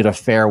 Bermuda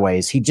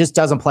fairways. He just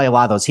doesn't play a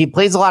lot of those. He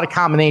plays a lot of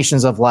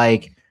combinations of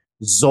like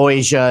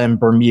Zoysia and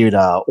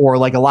Bermuda, or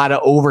like a lot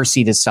of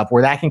overseeded stuff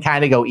where that can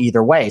kind of go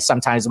either way.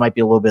 Sometimes it might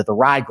be a little bit of the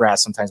ryegrass.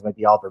 Sometimes it might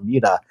be all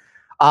Bermuda.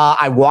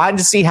 I wanted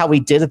to see how we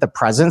did at the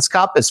President's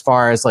Cup as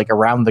far as like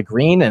around the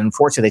green. And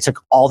unfortunately, they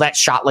took all that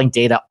shot link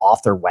data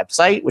off their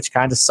website, which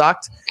kind of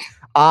sucked.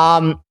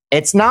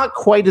 It's not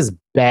quite as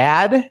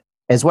bad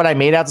as what I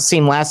made out to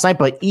seem last night.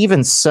 But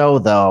even so,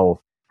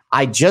 though,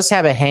 I just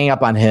have a hang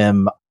up on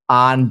him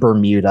on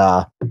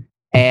Bermuda.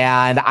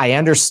 And I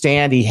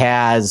understand he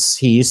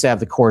used to have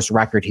the course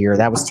record here.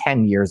 That was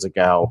 10 years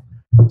ago.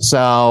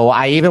 So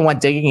I even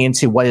went digging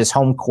into what his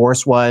home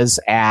course was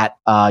at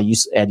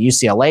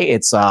UCLA.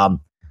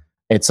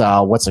 It's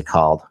what's it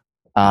called?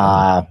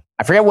 I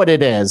forget what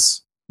it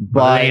is,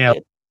 but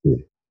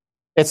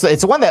it's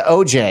the one that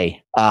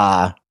OJ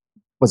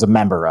was a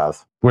member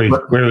of. Where he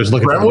was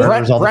looking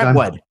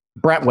for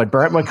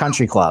Brentwood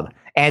Country Club,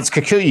 and it's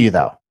Kikuyu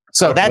though.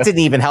 So that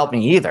didn't even help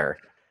me either.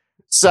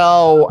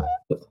 So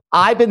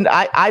I've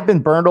been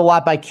burned a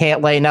lot by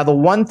Cantlay. Now, the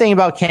one thing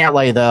about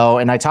Cantlay, though,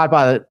 and I talked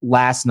about it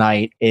last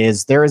night,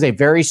 is there is a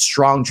very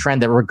strong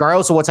trend that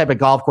regardless of what type of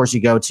golf course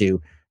you go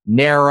to,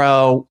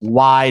 narrow,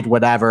 wide,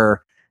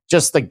 whatever,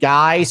 just the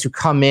guys who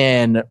come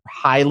in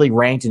highly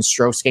ranked in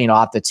strokes gained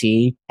off the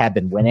tee have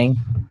been winning.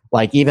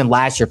 Like even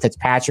last year,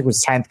 Fitzpatrick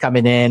was 10th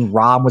coming in,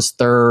 Rahm was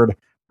 3rd,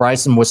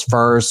 Bryson was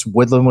 1st,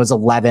 Woodland was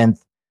 11th,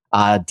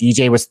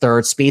 DJ was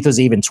 3rd, Spieth was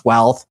even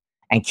 12th.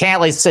 And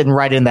Cantlay's sitting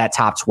right in that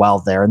top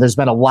 12 there. And there's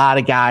been a lot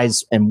of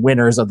guys and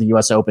winners of the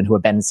U.S. Open who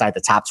have been inside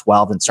the top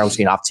 12 and strokes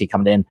gained off tee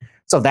coming in.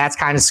 So that's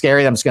kind of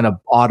scary. I'm just going to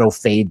auto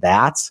fade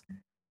that.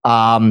 But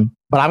I'm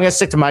going to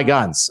stick to my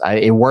guns.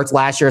 It worked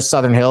last year at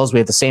Southern Hills. We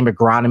have the same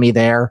agronomy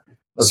there.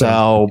 Okay.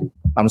 So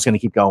I'm just going to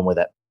keep going with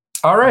it.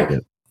 All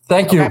right.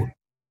 Thank you. Okay.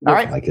 All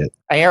right. I like it.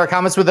 Any other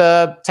comments with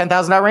a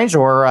 $10,000 range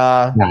or?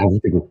 No, I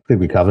think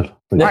we covered.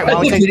 All right,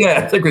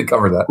 I think we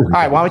covered that. All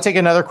right. Why don't we take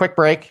another quick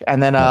break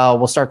and then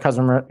we'll start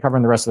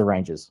covering the rest of the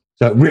ranges.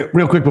 So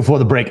real quick before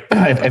the break,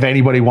 if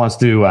anybody wants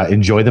to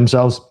enjoy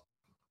themselves,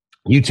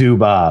 YouTube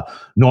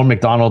Norm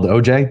Macdonald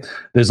OJ.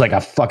 There's like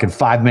a fucking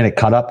 5-minute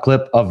cut up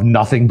clip of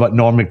nothing but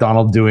Norm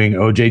Macdonald doing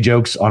OJ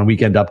jokes on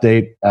Weekend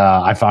Update.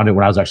 I found it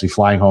when I was actually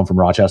flying home from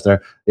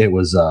Rochester. It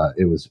was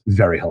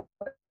very hilarious.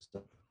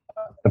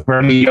 For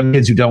any young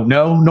kids who don't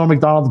know, Norm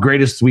Macdonald, the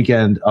greatest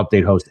Weekend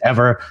Update host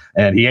ever,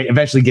 and he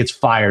eventually gets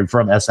fired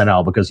from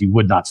SNL because he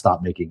would not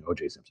stop making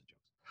OJ Simpson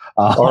jokes.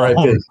 All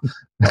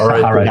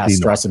right,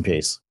 stress in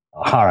peace.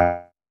 All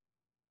right.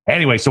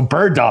 Anyway, so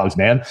bird dogs,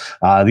 man.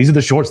 These are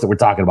the shorts that we're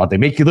talking about. They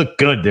make you look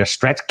good. They're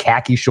stretch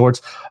khaki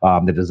shorts.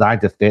 They're designed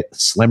to fit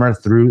slimmer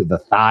through the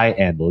thigh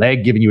and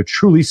leg, giving you a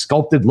truly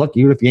sculpted look,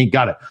 even if you ain't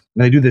got it.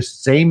 And they do the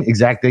same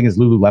exact thing as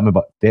Lululemon,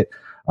 but fit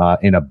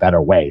in a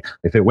better way.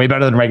 They fit way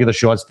better than regular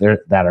shorts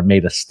that are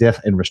made of stiff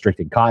and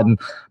restricted cotton.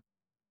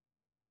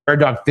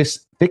 Bird Dog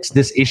fixed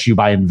this issue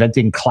by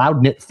inventing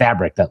cloud knit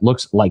fabric that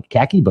looks like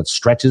khaki but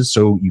stretches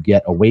so you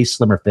get a way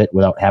slimmer fit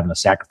without having to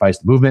sacrifice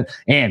the movement.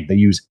 And they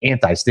use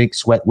anti-stink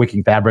sweat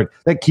wicking fabric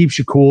that keeps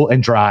you cool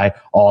and dry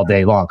all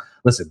day long.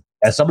 Listen,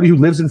 as somebody who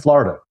lives in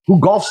Florida, who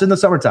golfs in the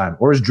summertime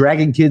or is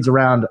dragging kids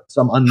around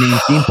some unnamed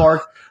theme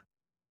park,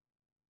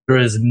 there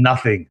is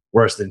nothing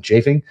worse than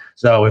chafing.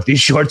 So if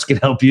these shorts can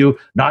help you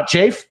not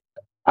chafe,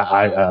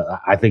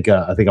 I think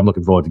I'm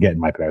looking forward to getting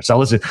my pair. So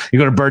listen, you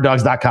go to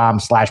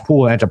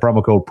birddogs.com/pool and enter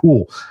promo code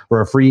pool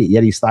for a free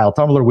Yeti style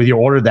tumbler with your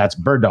order. That's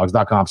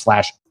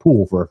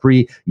birddogs.com/pool for a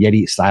free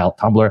Yeti style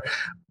tumbler.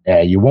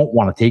 You won't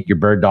want to take your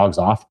bird dogs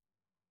off.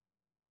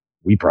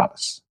 We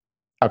promise.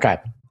 Okay.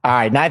 All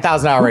right.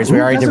 $9,000 raise.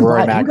 We already did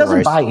Rory McIlroy. Who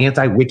doesn't buy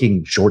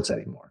anti-wicking shorts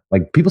anymore?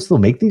 Like people still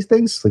make these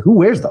things? Like who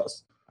wears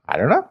those? I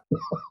don't know.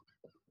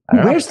 Who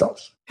wears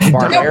those?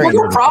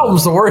 What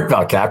problems to worry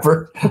about,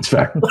 Capper? That's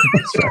fair.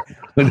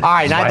 All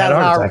right,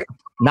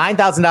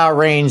 $9,000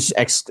 range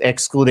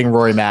excluding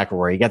Rory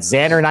McIlroy. You got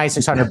Xander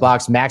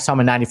 $9,600, Max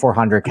Homa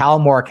 $9,400,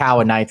 Callum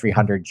Morikawa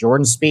 $9,300,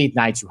 Jordan Spieth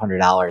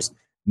 $9,200,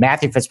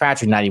 Matthew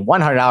Fitzpatrick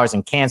 $9,100,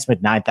 and Cam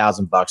Smith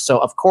 $9,000. So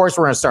of course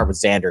we're going to start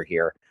with Xander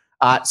here.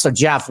 So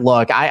Jeff,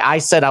 look, I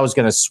said I was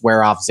going to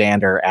swear off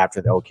Xander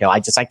after the Oak Hill.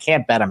 I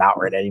can't bet him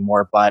outright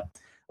anymore, but.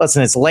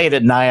 Listen, it's late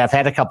at night. I've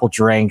had a couple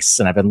drinks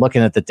and I've been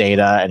looking at the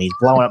data and he's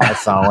blowing up my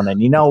phone.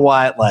 And you know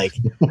what? Like,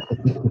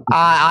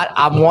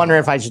 I'm wondering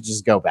if I should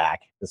just go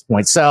back at this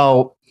point.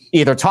 So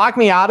either talk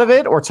me out of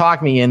it or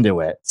talk me into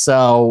it.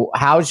 So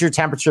how's your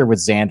temperature with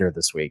Xander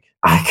this week?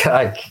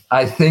 I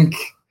think,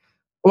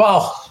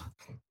 well,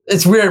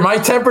 it's weird. My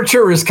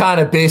temperature is kind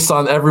of based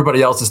on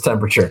everybody else's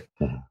temperature.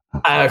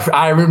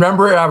 I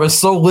remember I was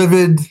so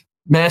livid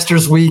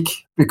Masters week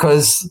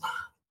because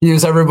he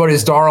was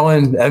everybody's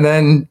darling. And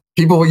then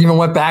people even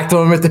went back to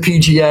him at the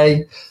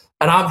PGA.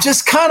 And I'm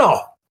just kind of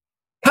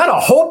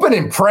hoping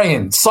and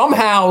praying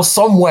somehow,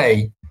 some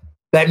way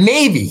that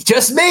maybe,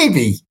 just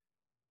maybe,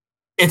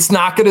 it's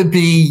not going to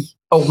be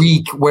a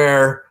week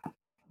where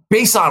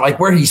based on like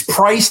where he's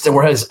priced and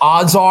where his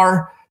odds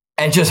are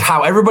and just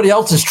how everybody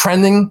else is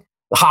trending.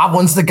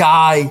 Hovland's the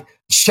guy.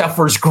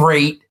 Scheffler's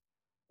great.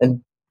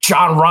 And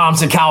John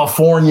Rahm's in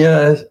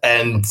California.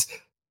 And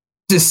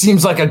just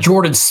seems like a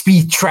Jordan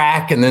Spieth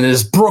track, and then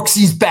there's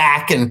Brooksy's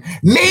back, and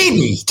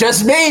maybe,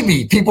 just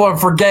maybe, people are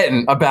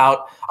forgetting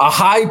about a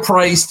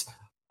high-priced,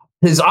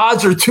 his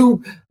odds are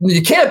too.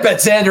 You can't bet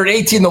Xander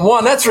at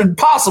 18-1. That's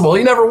impossible.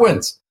 He never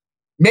wins.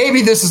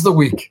 Maybe this is the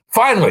week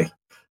finally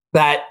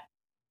that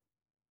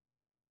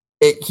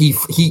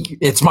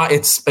it's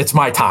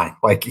my time.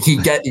 Like he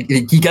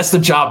gets the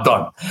job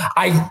done.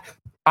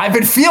 I've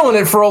been feeling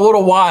it for a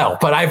little while,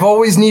 but I've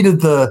always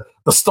needed the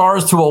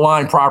stars to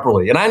align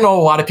properly. And I know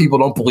a lot of people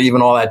don't believe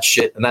in all that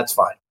shit, and that's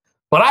fine.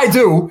 But I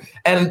do.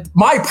 And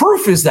my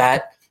proof is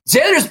that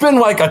Xander's been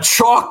like a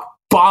chalk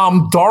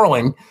bomb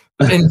darling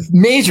in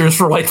majors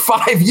for like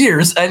 5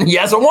 years, and he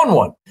hasn't won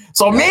one.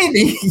 So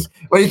maybe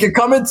he can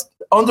come in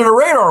under the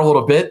radar a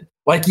little bit,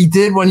 like he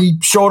did when he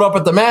showed up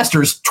at the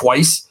Masters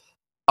twice.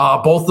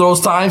 Both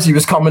those times he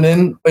was coming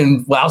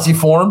in lousy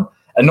form,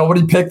 and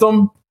nobody picked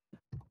him.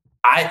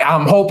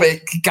 I'm hoping.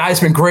 Guy's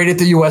been great at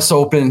the U.S.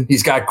 Open.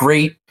 He's got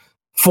great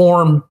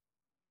form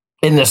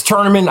in this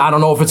tournament. I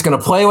don't know if it's going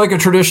to play like a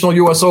traditional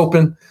U.S.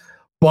 Open,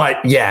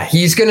 but yeah,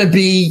 he's going to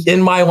be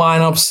in my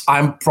lineups.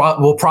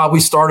 We'll probably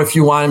start a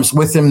few lineups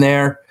with him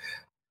there,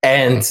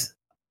 and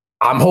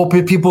I'm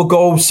hoping people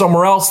go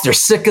somewhere else. They're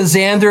sick of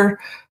Xander.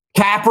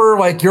 Capper,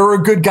 like, you're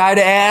a good guy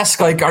to ask.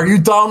 Like, are you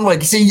done?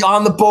 Like, is he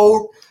on the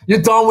boat?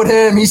 You're done with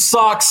him. He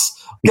sucks.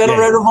 Get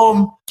rid of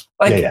him.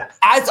 Like,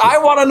 I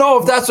want to know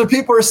if that's what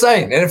people are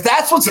saying. And if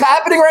that's what's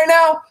happening right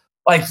now,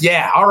 like,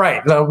 yeah, all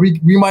right.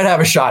 We might have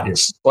a shot here.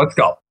 Let's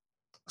go.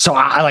 So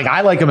I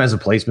like him as a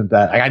placement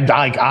bet.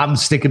 I'm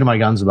sticking to my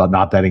guns about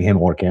not betting him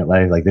or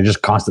Cantlay. Like, they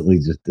just constantly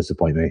just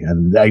disappoint me.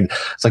 And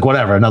it's like,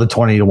 whatever, another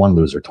 20-1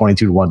 loser,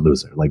 22-1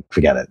 loser. Like,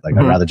 forget it. Like,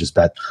 I'd rather just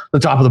bet the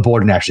top of the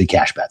board and actually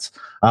cash bets.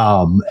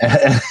 And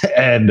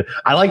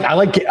I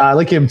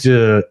like him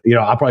to,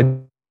 I'll probably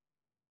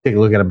take a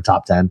look at him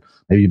top 10,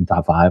 maybe even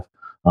top 5.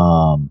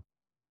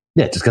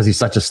 Yeah, just because he's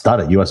such a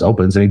stud at U.S.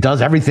 Opens and he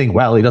does everything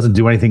well. He doesn't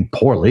do anything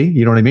poorly.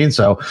 You know what I mean?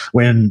 So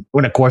when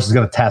a course is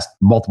going to test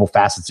multiple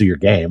facets of your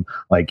game,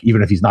 like,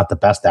 even if he's not the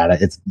best at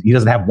it, he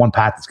doesn't have one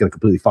path that's going to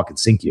completely fucking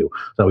sink you.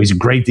 So he's a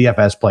great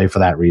DFS play for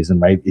that reason,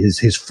 right?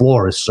 His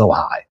floor is so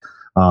high.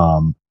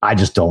 I'm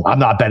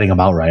not betting him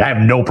outright. I have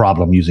no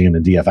problem using him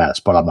in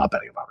DFS, but I'm not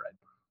betting him outright.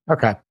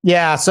 Okay.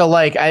 Yeah. So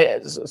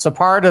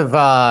part of,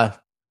 I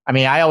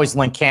always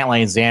link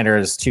Cantlay and Xander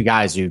as two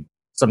guys who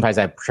sometimes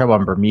I show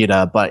on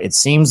Bermuda, but it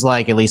seems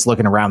like, at least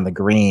looking around the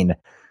green,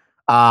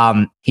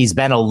 he's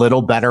been a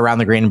little better around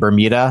the green in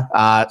Bermuda.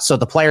 So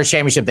the Players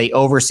Championship, they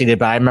overseeded,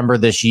 but I remember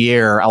this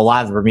year, a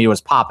lot of the Bermuda was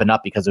popping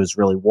up because it was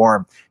really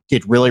warm.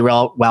 Did really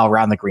well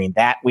around the green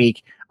that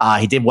week.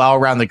 He did well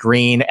around the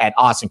green at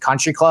Austin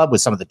Country Club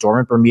with some of the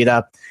dormant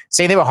Bermuda.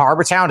 Same thing with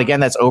Harbor Town. Again,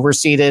 that's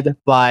overseeded,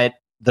 but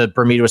the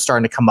Bermuda was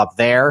starting to come up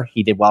there.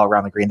 He did well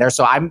around the green there.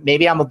 So I'm been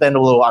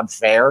a little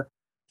unfair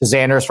to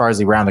Xander as far as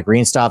the around the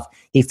green stuff.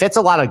 He fits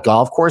a lot of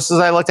golf courses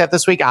I looked at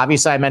this week.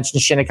 Obviously, I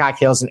mentioned Shinnecock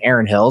Hills and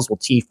Erin Hills. Well,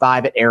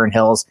 T5 at Erin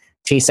Hills,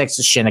 T6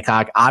 at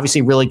Shinnecock.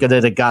 Obviously, really good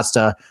at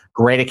Augusta,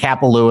 great at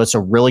Kapalua, so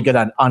really good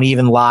on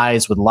uneven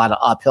lies with a lot of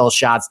uphill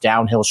shots,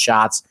 downhill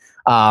shots.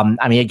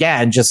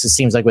 Again, just it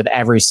seems like with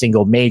every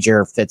single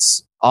major,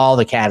 fits all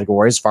the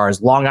categories as far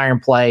as long iron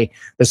play.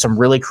 There's some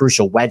really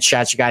crucial wedge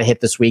shots you got to hit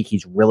this week.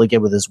 He's really good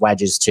with his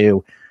wedges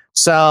too.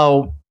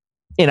 So,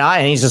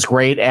 and he's just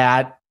great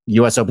at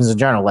U.S. Opens in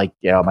general, like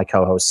my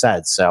co-host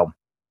said. So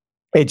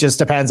it just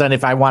depends on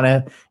if I want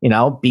to,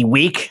 be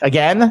weak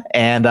again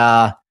and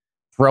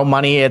throw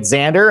money at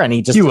Xander, and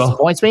he just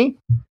disappoints me.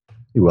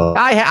 You will.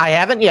 I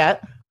haven't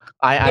yet.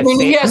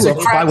 He hasn't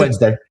cracked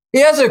Wednesday.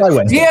 He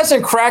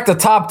hasn't cracked the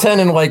top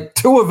 10 in like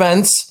 2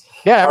 events.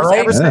 Yeah,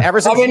 ever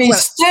since he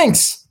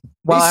stinks.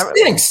 Well,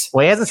 he stinks.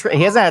 Well, he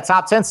hasn't had a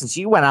top 10 since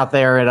you went out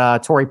there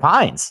at Torrey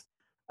Pines.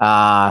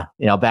 Back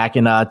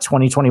in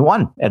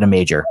 2021 at a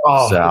major.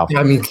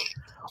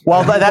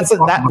 Well, that's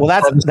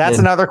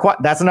another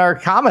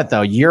comment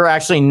though. You're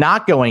actually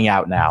not going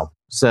out now.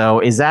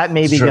 So is that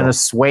maybe going to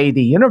sway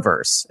the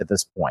universe at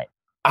this point?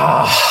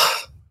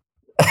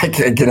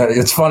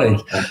 It's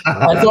funny.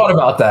 I thought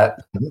about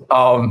that.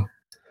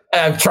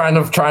 I'm trying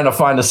to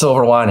find a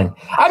silver lining.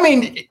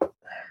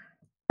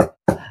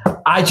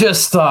 I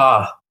just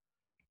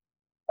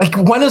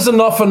when is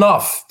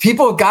enough?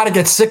 People have got to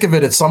get sick of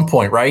it at some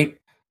point, right?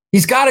 I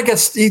don't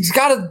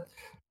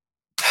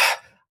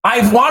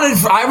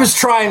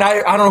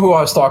know who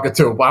I was talking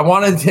to, but I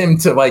wanted him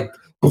to like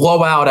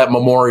blow out at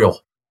Memorial.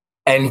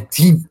 And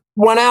he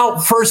went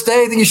out first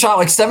day. I think he shot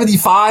like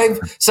 75,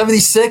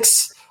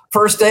 76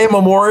 first day of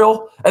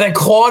Memorial, and then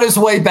clawed his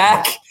way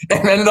back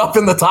and ended up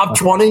in the top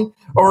 20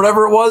 or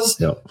whatever it was.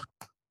 Yeah.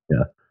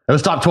 It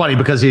was top 20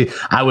 because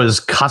I was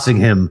cussing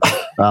him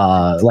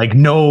like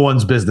no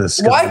one's business.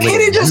 Why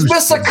can't he just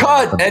miss a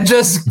cut and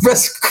just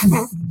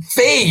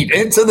fade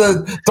into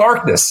the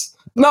darkness?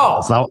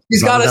 No,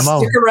 he's got to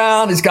stick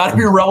around. He's got to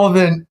be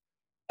relevant.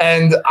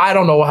 And I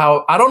don't know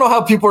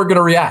how people are going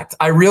to react.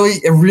 I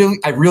really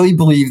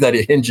believe that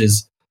it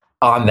hinges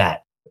on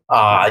that.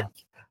 I've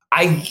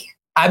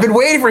been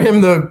waiting for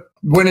him to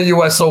win a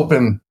U.S.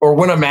 Open or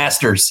win a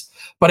Masters,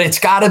 but it's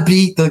got to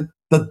be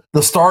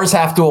the stars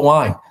have to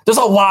align. There's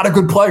a lot of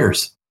good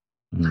players,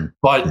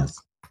 but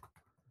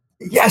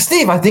yeah,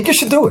 Steve, I think you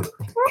should do it.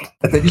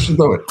 I think you should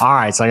do it. All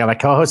right, so I got my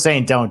co-host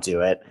saying don't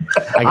do it.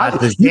 I got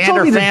the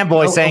Xander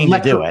fanboy saying to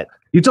do it.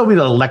 You told me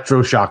to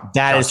electroshock.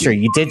 That is true.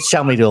 You did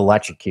tell me to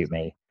electrocute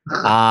me.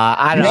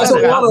 I don't know. He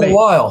hasn't won in a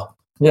while.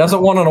 He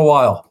hasn't won in a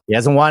while. He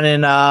hasn't won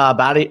in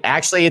about it.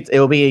 Actually, it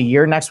will be a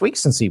year next week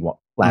since he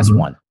last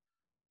won.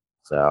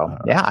 So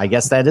yeah, I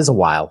guess that is a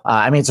while.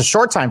 I mean, it's a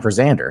short time for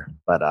Xander,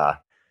 but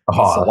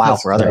it's a while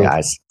for other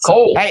guys.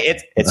 So,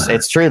 hey,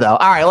 it's true though.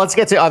 All right, let's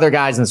get to other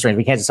guys in the range.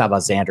 We can't just talk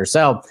about Xander.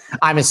 So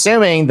I'm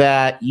assuming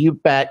that you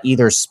bet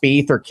either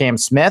Spieth or Cam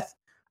Smith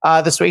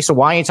this week. So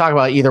why don't you talk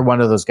about either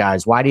one of those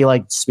guys? Why do you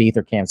like Spieth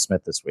or Cam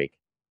Smith this week?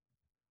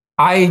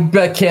 I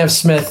bet Cam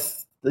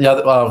Smith the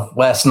other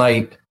last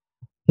night.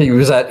 He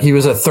was at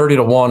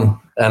 30-1,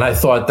 and I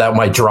thought that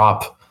might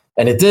drop,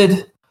 and it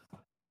did.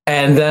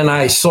 And then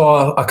I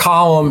saw a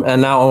column,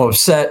 and now I'm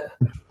upset.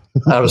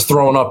 I was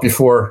throwing up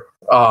before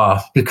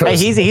because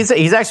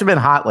he's actually been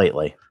hot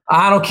lately.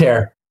 I don't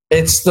care.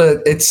 It's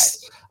the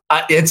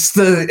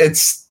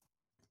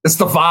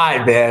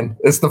vibe, man.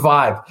 It's the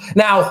vibe.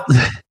 Now,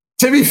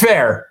 to be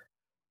fair,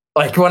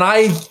 like when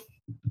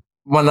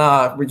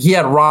he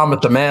had Rahm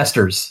at the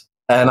Masters,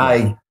 and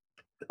I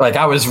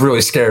was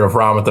really scared of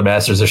Rahm at the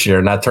Masters this year,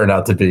 and that turned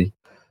out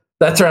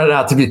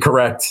to be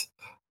correct.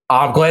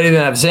 I'm glad he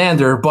didn't have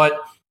Xander, but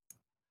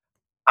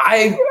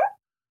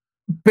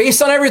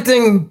based on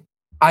everything,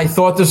 I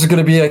thought this was going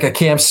to be like a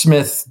Cam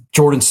Smith,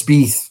 Jordan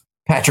Spieth,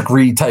 Patrick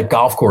Reed type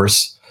golf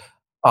course.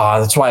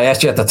 That's why I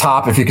asked you at the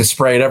top if you could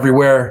spray it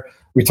everywhere.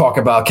 We talk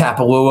about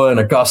Kapalua and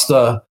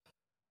Augusta,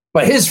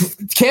 but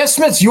Cam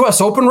Smith's U.S.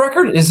 Open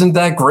record isn't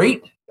that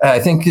great. I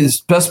think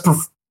his best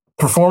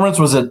performance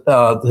was at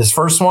his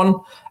first one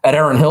at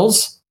Erin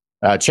Hills.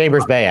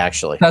 Chambers Bay,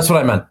 actually. That's what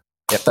I meant.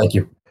 Yep. Thank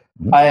you.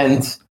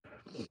 And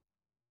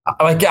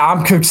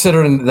I'm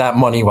considering that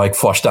money like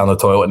flushed down the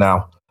toilet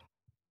now.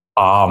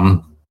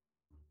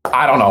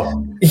 I don't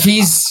know.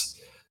 He's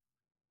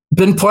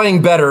been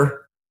playing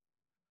better.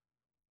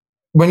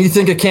 When you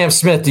think of Cam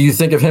Smith, do you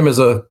think of him as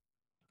a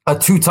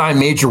two-time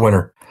major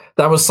winner?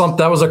 That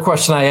was a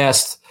question I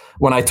asked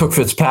when I took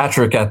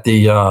Fitzpatrick at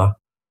the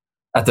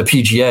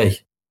PGA.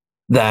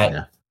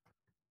 That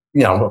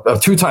a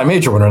two-time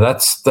major winner,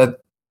 that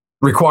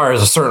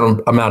requires a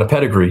certain amount of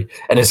pedigree,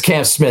 and is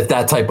Cam Smith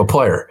that type of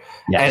player?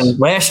 Yes. And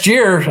last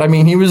year, I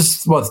mean, he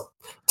was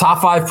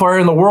top 5 player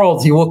in the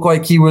world. He looked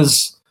like he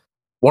was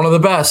one of the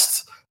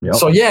best. Yep.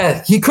 So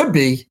yeah, he could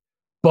be,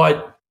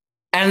 but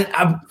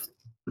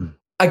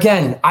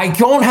again, I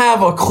don't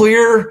have a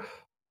clear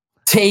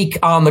take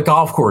on the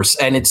golf course,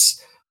 and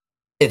it's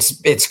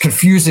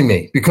confusing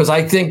me because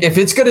I think if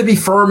it's going to be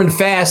firm and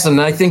fast, and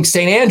I think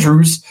St.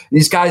 Andrews,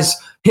 these guys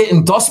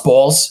hitting dust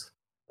balls,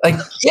 like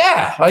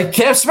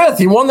Cam Smith,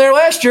 he won there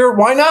last year.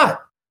 Why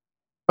not?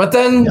 But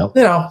then,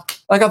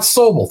 I got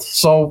sold.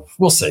 So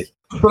we'll see.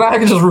 But I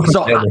can just root for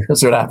Xander.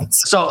 Let's see what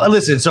happens. So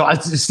listen,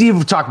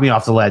 Steve talked me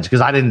off the ledge because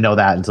I didn't know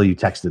that until you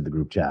texted the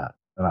group chat,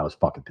 and I was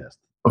fucking pissed.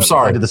 I'm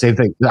sorry. I did the same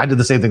thing. I did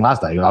the same thing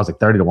last night. I was like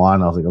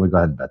 30-1. I was like, let me go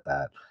ahead and bet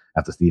that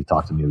after Steve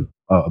talked to me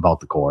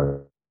about the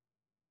course.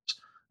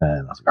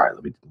 And I was like, all right,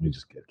 let me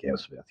just get Cam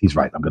Smith. He's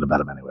right. I'm going to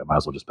bet him anyway. Might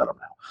as well just bet him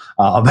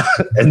now.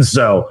 And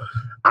so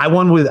I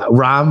won with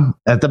Rahm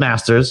at the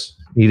Masters.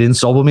 He didn't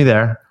sober me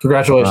there.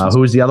 Congratulations.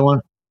 Who was the other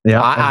one?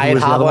 Yeah, I had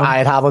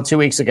Hovland 2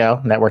 weeks ago,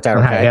 and that worked out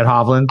okay. I had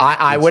Hovland.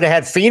 I would have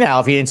had Finau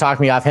if you didn't talk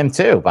me off him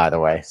too, by the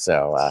way.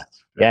 So,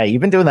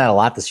 you've been doing that a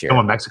lot this year. Come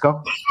on,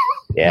 Mexico?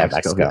 Yeah,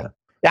 Mexico.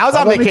 Yeah, I was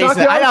on vacation.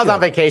 I was on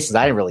vacation.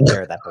 I didn't really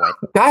care at that point.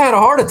 Guy had a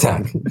heart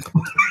attack.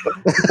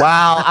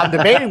 Well, I'm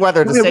debating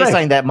whether to say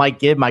something that might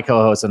give my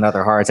co-host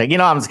another heart attack.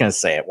 I'm just going to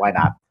say it. Why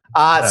not?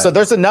 So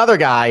there's another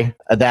guy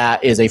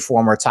that is a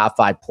former top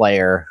 5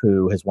 player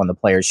who has won the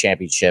Players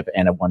Championship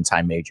and a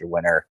one-time major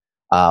winner,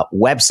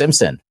 Webb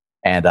Simpson.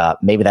 And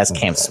maybe that's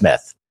Cam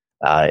Smith.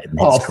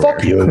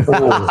 Fuck you! That's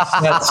cold.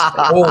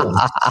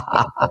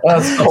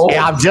 That's cold.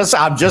 Yeah, I'm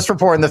just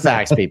reporting the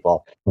facts,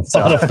 people. It's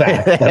not a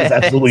fact. That's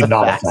absolutely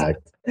not a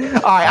fact. All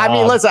right. I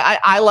mean, listen.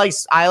 I like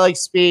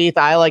Spieth.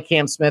 I like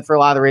Cam Smith for a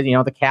lot of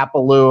reasons. The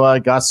Kapalua,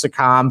 Augusta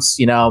comps.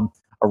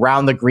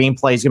 Around the green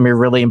play is going to be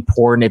really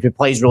important. If it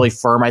plays really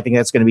firm, I think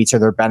that's going to be to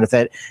their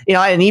benefit.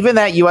 And even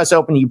that U.S.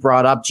 Open you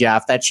brought up,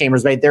 Jeff, that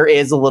Chambers Bay, there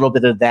is a little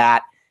bit of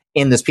that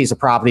in this piece of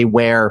property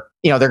where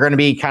they're going to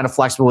be kind of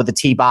flexible with the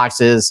tee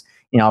boxes.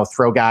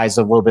 Throw guys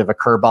a little bit of a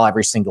curveball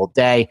every single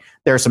day.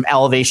 There are some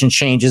elevation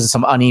changes and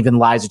some uneven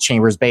lies at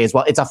Chambers Bay as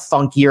well. It's a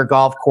funkier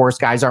golf course.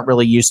 Guys aren't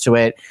really used to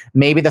it.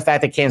 Maybe the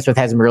fact that Cam Smith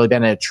hasn't really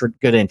been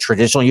good in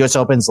traditional U.S.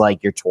 Opens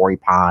like your Torrey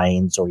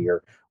Pines or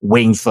your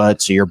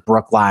Wingfoots or your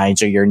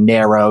Brooklines or your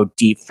narrow,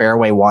 deep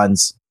fairway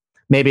ones.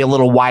 Maybe a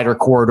little wider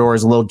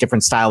corridors, a little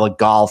different style of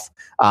golf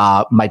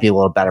might be a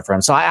little better for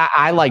him. So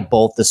I like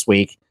both this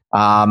week.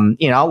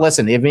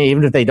 Listen,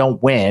 even if they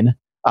don't win,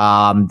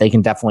 they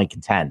can definitely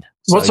contend.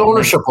 What's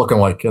ownership looking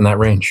like in that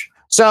range?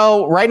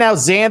 So right now,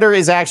 Xander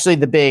is actually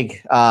the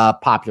big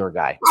popular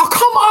guy. Oh,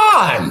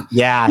 come on.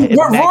 Yeah.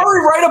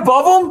 Rory right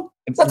above him?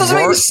 That doesn't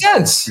make any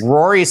sense.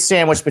 Rory is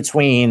sandwiched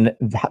between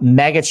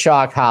Mega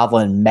Chalk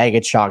Hovland,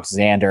 Mega Chalk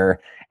Xander,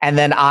 And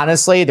then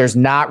honestly, there's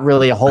not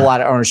really a whole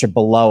lot of ownership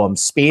below him.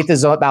 Spieth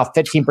is about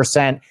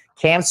 15%.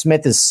 Cam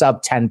Smith is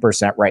sub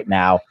 10% right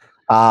now.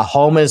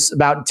 Home is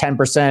about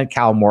 10%.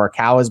 Cal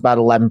Morikawa is about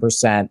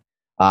 11%.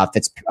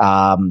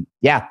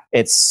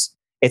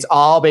 It's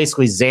all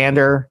basically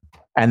Xander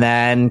and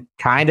then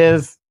kind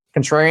of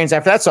contrarians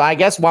after that. So I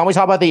guess why don't we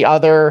talk about the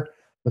other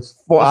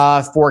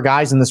four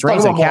guys in this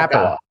range and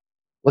capital?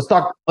 Let's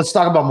talk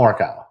about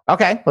Morikawa.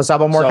 Okay, let's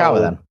talk about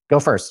Morikawa then. Go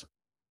first.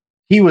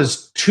 He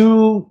was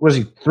three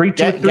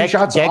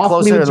shots get off?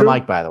 Closer to the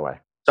mic, by the way.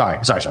 Sorry.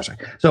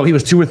 So he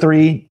was 2 or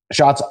 3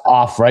 shots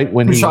off, right?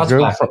 When he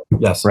drew.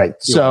 Yes. Right.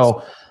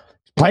 So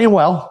playing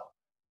well.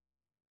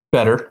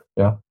 Better.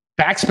 Yeah.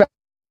 Back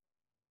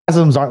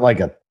spasms aren't like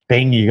a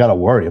thing you got to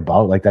worry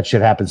about. Like that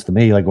shit happens to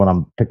me. Like when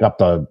I'm pick up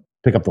the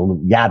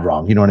yad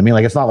wrong. You know what I mean?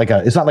 Like it's not like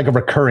a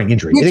recurring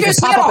injury. You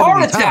just had a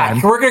heart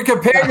attack. We're going to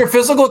compare your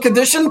physical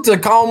condition to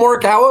Colin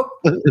Morikawa.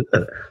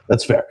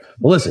 That's fair.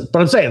 Well, listen,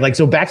 but I'm saying like,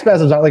 so back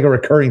spasms aren't like a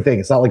recurring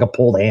thing. It's not like a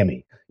pulled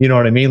hammy. You know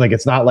what I mean? Like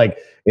it's not like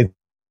it's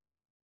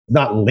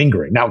not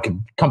lingering. Now it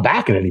can come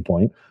back at any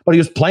point, but he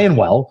was playing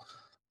well.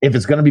 If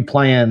it's going to be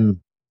playing,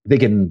 they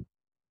can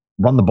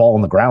run the ball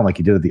on the ground like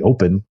he did at the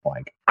Open.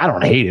 Like, I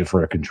don't hate it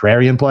for a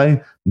contrarian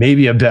play.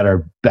 Maybe a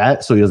better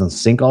bet so he doesn't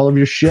sink all of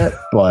your shit,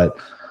 but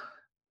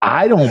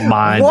I don't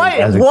mind.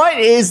 What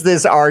is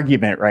this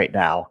argument right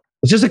now?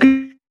 It's just a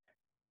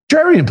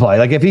contrarian play.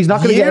 Like if he's not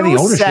going to get any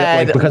ownership,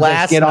 like because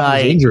they get off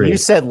his injury. You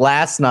said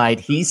last night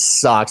he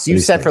sucks. You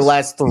said for the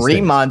last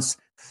 3 months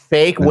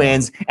fake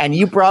wins, and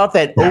you brought up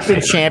that Open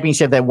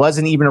championship that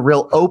wasn't even a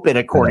real Open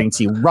according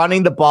to you,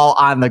 running the ball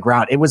on the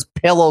ground. It was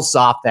pillow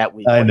soft that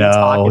week. I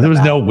know there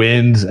was no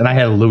wins, and I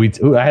had a Louis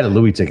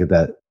ticket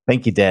that. I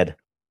think you did.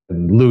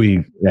 And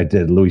I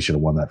did. Louis should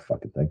have won that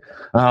fucking thing.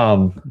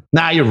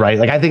 You're right.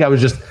 Like I think I'm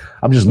just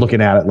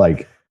looking at it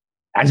like,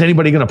 is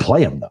anybody going to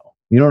play him though?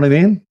 You know what I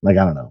mean? Like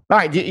I don't know. All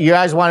right, you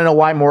guys want to know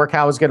why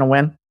Morikawa is going to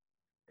win?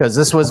 Because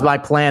this was my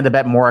plan to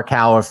bet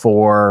Morikawa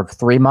for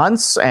 3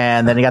 months,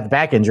 and then he got the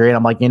back injury, and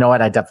I'm like, you know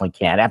what? I definitely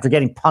can't. After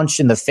getting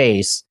punched in the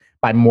face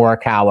by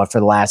Morikawa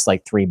for the last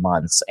 3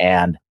 months,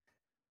 and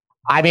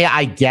I mean,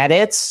 I get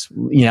it,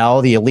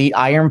 the elite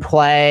iron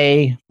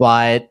play,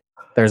 but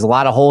there's a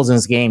lot of holes in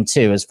his game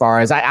too. As far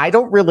as I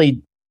don't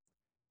really,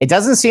 it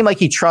doesn't seem like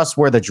he trusts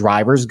where the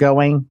driver's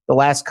going the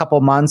last couple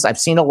of months. I've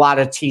seen a lot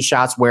of tee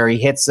shots where he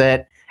hits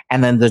it,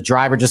 and then the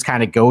driver just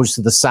kind of goes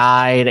to the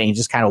side and he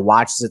just kind of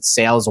watches it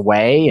sails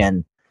away.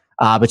 And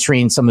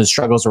between some of the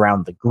struggles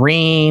around the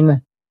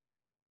green,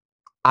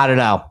 I don't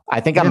know. I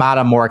think I'm out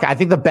of Morikawa. I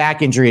think the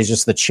back injury is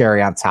just the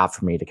cherry on top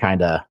for me to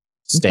kind of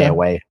stay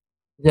away.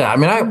 Yeah, I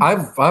mean, I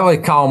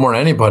like Colin more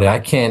than anybody. I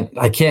can't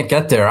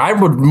get there. I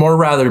would more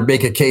rather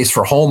make a case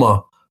for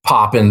Homa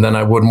popping than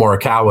I would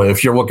Morikawa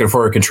if you're looking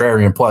for a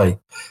contrarian play.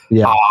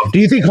 Yeah. Do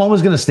you think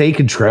Homa's going to stay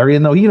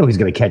contrarian though? He's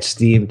going to catch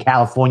steam.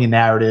 California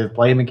narrative.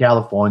 Play him in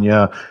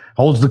California.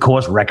 Holds the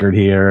course record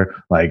here.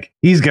 Like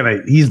he's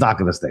not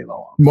going to stay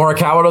long.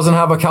 Morikawa doesn't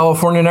have a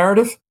California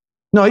narrative.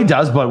 No, he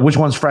does. But which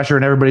one's fresher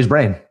in everybody's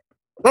brain?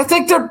 I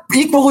think they're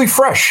equally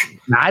fresh.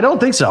 I don't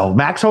think so.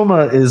 Max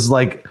Homa is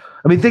like.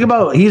 I mean, think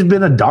about he's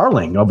been a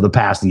darling over the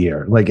past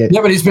year. But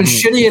he's been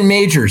shitty in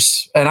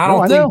majors, and I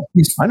don't think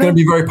he's going to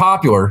be very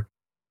popular.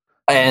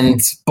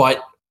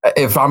 But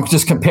if I'm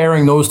just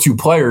comparing those two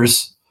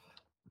players,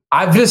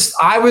 I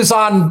was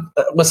on.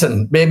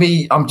 Listen,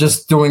 maybe I'm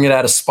just doing it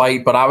out of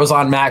spite, but I was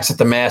on Max at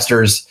the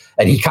Masters,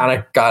 and he kind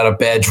of got a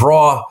bad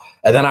draw.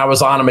 And then I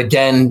was on him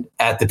again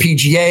at the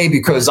PGA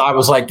because I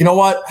was like, you know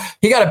what?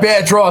 He got a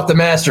bad draw at the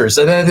Masters.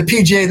 And then at the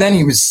PGA, then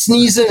he was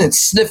sneezing and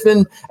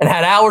sniffing and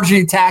had allergy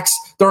attacks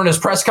during his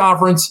press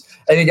conference.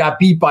 And he got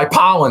beat by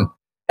pollen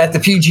at the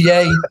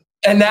PGA.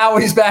 And now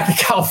he's back in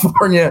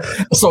California.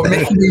 So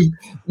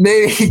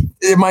maybe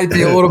it might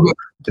be a little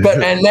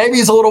bit, and maybe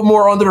he's a little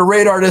more under the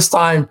radar this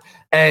time.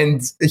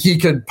 And he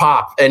could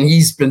pop. And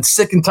he's been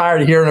sick and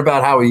tired of hearing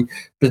about how he's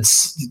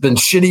been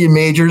shitty in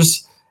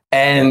majors.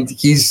 And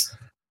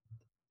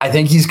I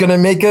think he's going to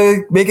make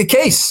a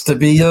case to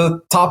be a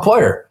top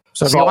player.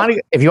 So if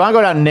you want to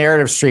go down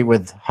narrative street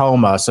with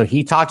Homa, so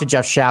he talked to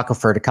Jeff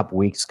Shackelford a couple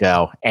weeks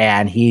ago,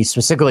 and he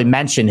specifically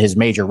mentioned his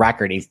major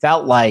record. He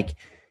felt like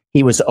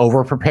he was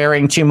over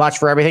preparing too much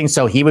for everything.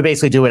 So he would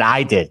basically do what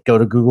I did, go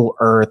to Google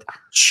Earth,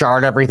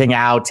 chart everything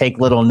out, take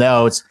little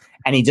notes,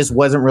 and he just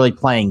wasn't really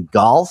playing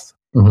golf.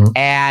 Mm-hmm.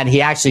 And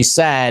he actually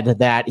said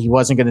that he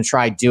wasn't going to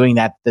try doing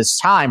that this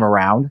time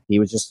around. He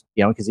was just,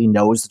 because he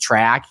knows the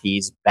track,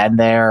 he's been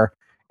there.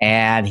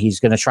 And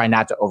he's going to try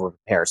not to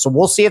over-prepare. So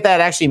we'll see if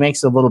that actually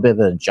makes a little bit of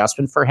an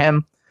adjustment for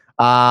him.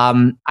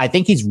 I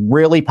think he's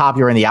really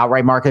popular in the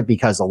outright market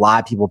because a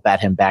lot of people bet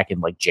him back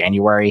in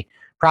January,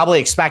 probably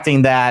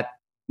expecting that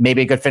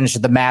maybe a good finish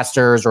at the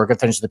Masters or a good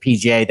finish at the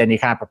PGA. Then you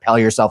kind of propel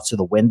yourself to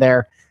the win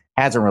there.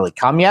 Hasn't really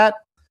come yet.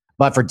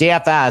 But for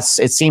DFS,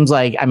 it seems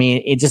like,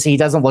 he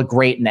doesn't look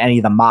great in any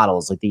of the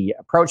models. Like the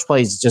approach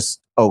play is just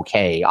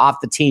okay.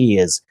 Off the tee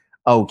is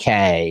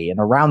okay. And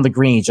around the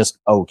green is just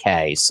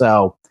okay.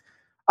 So,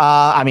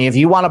 I mean, if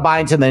you want to buy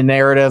into the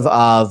narrative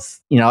of,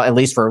 at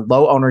least for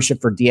low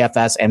ownership for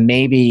DFS, and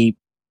maybe,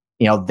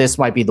 this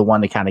might be the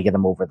one to kind of get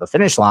him over the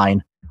finish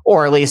line,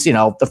 or at least,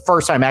 the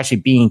first time actually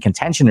being in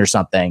contention or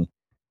something.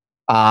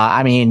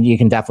 I mean, you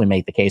can definitely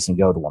make the case and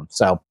go to him.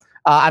 So,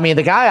 I mean,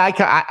 the guy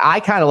I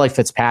kind of like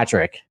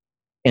Fitzpatrick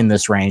in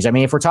this range. I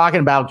mean, if we're talking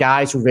about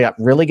guys who've got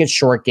really good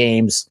short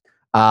games,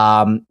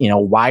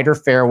 wider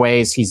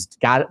fairways, he's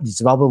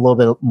developed a little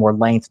bit more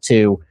length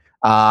too.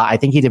 I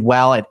think he did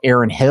well at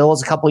Aaron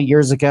Hills a couple of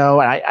years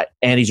ago,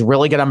 and he's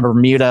really good on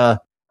Bermuda,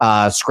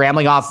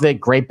 scrambling off of it.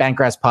 Great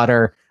bentgrass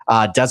putter,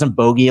 doesn't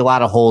bogey a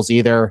lot of holes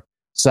either.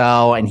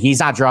 So, and he's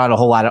not drawing a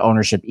whole lot of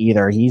ownership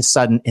either. He's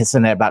sitting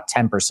at about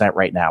 10%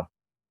 right now.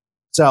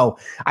 So,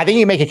 I think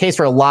you make a case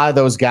for a lot of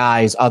those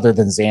guys other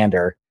than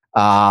Xander.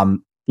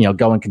 Going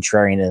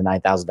contrarian in the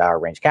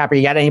 $9,000 range. Capper,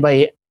 you got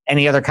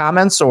any other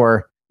comments,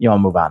 or you want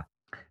to move on?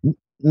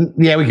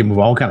 Yeah, we can move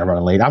on. We're kind of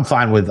running late. I'm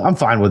fine with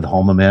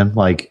Homa, man.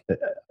 Like,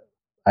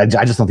 I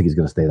just don't think he's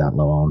going to stay that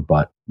low owned.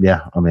 But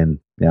yeah, I mean,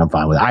 yeah, I'm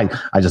fine with it.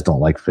 I just don't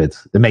like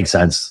Fitz. It makes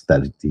sense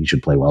that he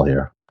should play well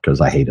here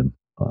because I hate him.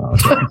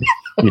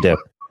 You do.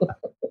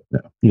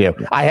 Yeah.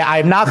 I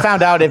have not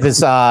found out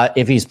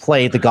if he's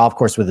played the golf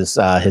course with his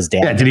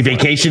dad. Yeah, did he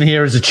vacation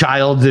here as a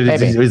child?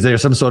 Is there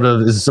some sort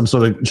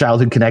of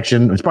childhood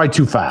connection? It's probably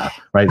too far,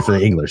 right, for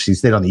the English. He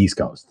stayed on the East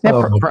Coast.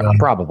 Yeah,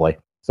 probably.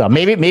 So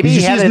maybe did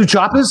you see his new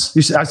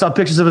choppers? I saw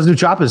pictures of his new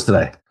choppers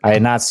today. I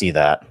did not see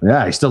that.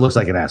 Yeah, he still looks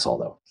like an asshole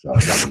though. So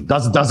it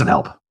doesn't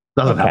help.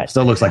 Help.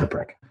 Still looks like a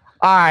prick.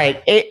 All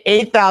right,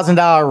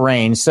 $8,000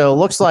 range. So it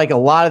looks like a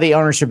lot of the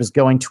ownership is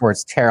going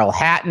towards Terrell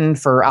Hatton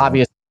for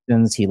obvious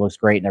reasons. He looks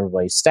great in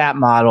everybody's stat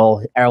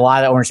model. A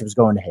lot of ownership is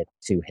going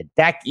to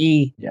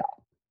Hideki. Yeah.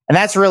 And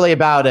that's really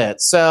about it.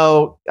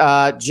 So,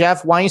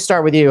 Jeff, why don't you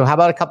start with you? How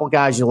about a couple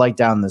guys you like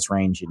down in this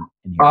range? In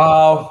here?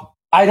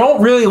 I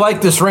don't really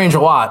like this range a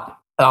lot.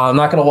 I'm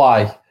not going to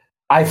lie.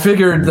 I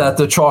figured that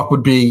the chalk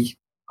would be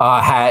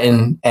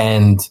Hatton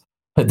and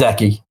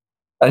Hideki.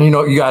 And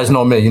you guys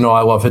know me.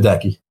 I love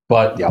Hideki.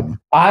 But yep.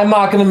 I'm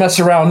not going to mess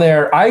around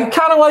there. I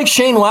kind of like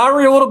Shane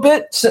Lowry a little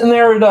bit, sitting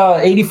there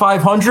at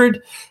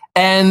 8,500.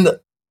 And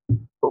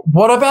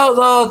what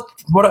about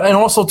and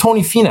also Tony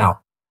Finau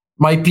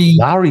might be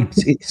Lowry.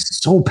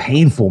 It's so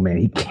painful, man.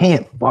 He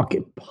can't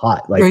fucking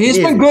putt. Like he's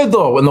been good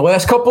though in the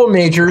last couple of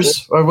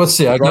majors. Let's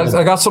see. I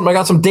got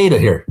some data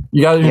here.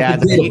 You got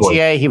the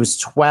PGA. He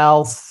was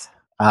 12th.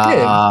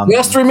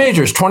 Last three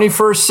majors: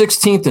 21st,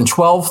 16th, and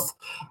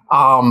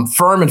 12th.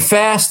 Firm and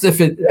fast. If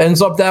it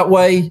ends up that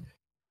way.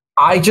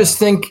 I just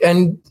think,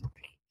 and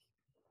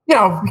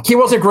he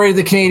wasn't great at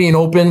the Canadian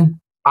Open.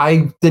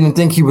 I didn't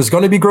think he was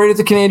going to be great at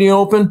the Canadian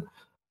Open,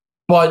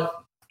 but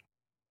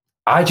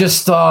I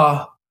just,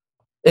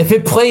 if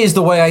it plays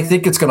the way I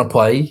think it's going to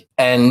play,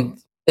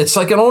 and it's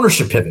like an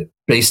ownership pivot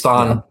based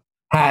on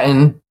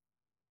Hatton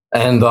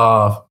and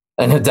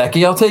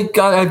Hideki,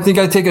 I think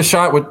I take a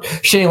shot with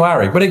Shane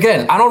Lowry. But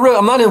again,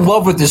 I'm not in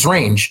love with this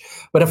range,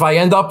 but if I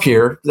end up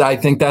here, I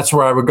think that's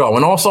where I would go.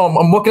 And also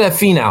I'm looking at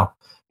Finau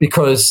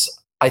because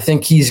I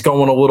think he's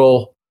going a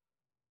little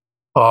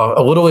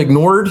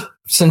ignored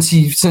since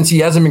he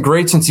hasn't been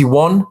great since he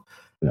won,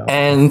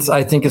 and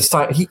I think it's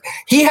time.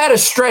 He had a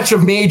stretch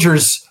of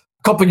majors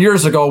a couple of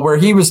years ago where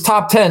he was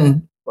top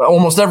 10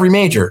 almost every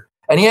major,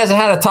 and he hasn't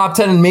had a top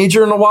 10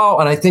 major in a while.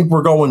 And I think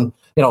we're going,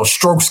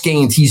 strokes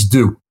gained, he's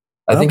due.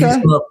 I think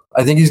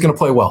he's gonna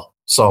play well.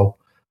 So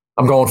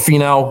I'm going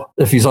Finau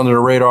if he's under the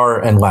radar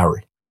and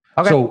Lowry.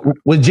 Okay. So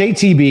with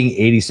JT being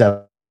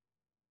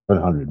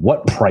 8,700,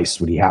 what price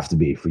would he have to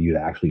be for you to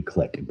actually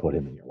click and put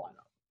him in your lineup?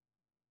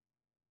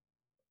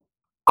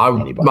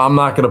 I'm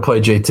not going to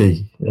play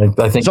JT.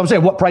 I think. So I'm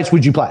saying, what price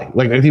would you play?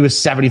 Like if he was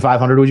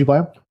 7,500, would you play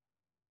him?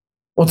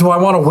 Well, do I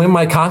want to win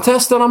my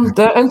contest that I'm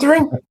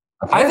entering?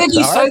 I think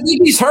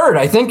he's hurt.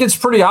 I think it's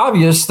pretty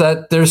obvious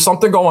that there's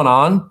something going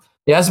on.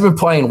 He hasn't been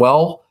playing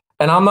well,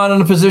 and I'm not in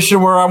a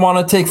position where I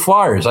want to take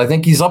flyers. I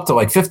think he's up to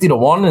like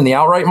 50-1 in the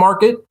outright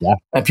market,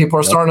 and people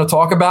are starting to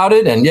talk about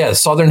it. And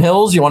Southern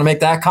Hills, you want to make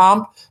that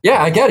comp?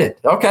 Yeah, I get it.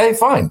 Okay,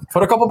 fine.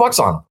 Put a couple bucks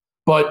on him.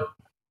 But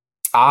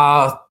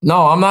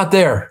no, I'm not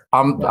there.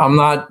 I'm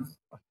not.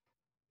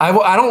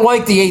 I don't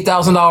like the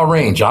 $8,000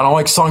 range. I don't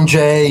like Sung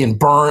Jae and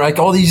Burn. Like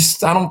all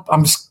these.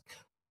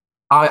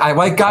 I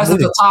like guys at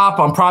the top.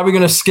 I'm probably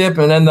going to skip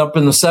and end up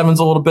in the sevens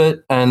a little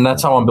bit, and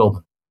that's how I'm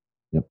building.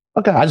 Yep.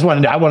 Okay, I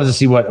wanted to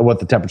see what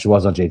the temperature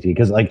was on JT,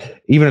 because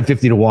like even at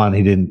 50-1,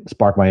 he didn't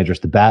spark my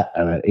interest to bet,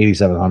 and at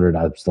 8,700,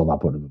 I'm still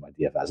not putting him in my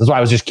DFS. That's why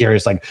I was just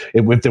curious, like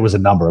if there was a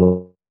number.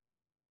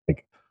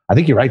 Like I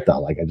think you're right though.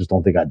 Like I just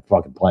don't think I'd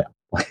fucking play him.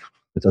 Like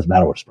it doesn't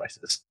matter what his price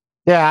is.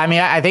 Yeah, I mean,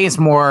 I think it's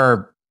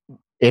more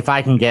if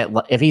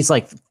he's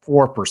like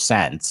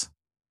 4%,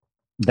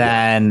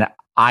 then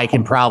I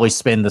can probably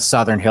spin the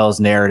Southern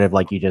Hills narrative,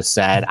 like you just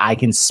said. I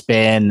can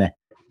spin.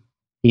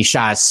 He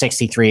shot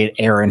 63 at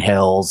Aaron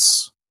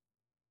Hills.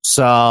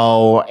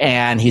 So,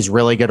 and he's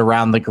really good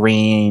around the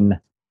green.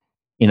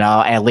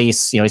 At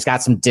least, he's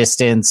got some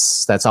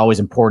distance. That's always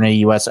important at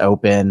US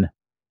Open.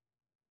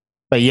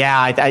 But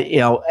yeah,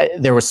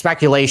 there was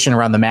speculation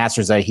around the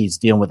Masters that he's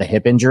dealing with a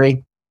hip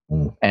injury,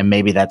 and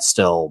maybe that's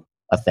still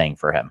a thing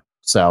for him.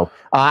 So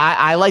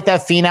I like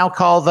that Finau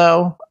call,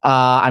 though.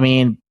 I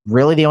mean,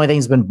 really, the only thing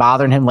that's been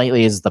bothering him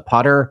lately is the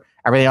putter.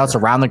 Everything else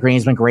around the green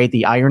has been great.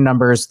 The iron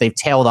numbers, they've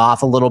tailed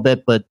off a little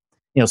bit, but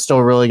still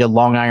a really good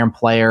long iron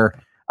player.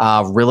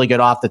 Really good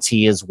off the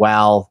tee as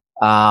well.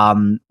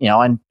 And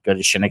good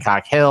at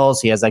Shinnecock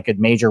Hills. He has that good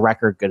major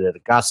record. Good at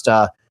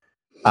Augusta.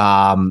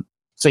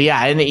 So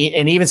yeah, and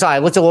even so, I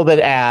looked a little bit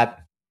at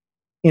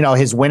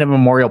his win at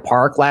Memorial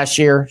Park last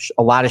year.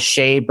 A lot of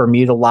shade,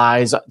 Bermuda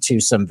lies to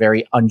some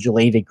very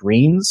undulated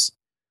greens.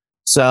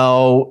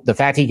 So the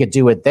fact he could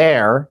do it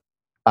there,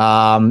 he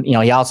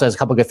also has a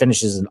couple good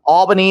finishes in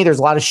Albany. There's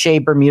a lot of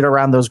shade, Bermuda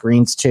around those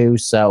greens too.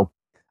 So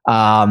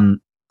the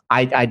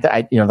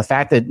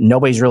fact that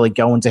nobody's really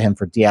going to him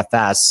for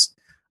DFS,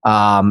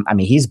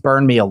 he's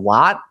burned me a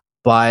lot,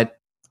 but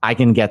I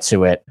can get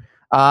to it.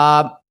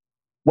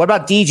 What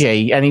about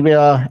DJ?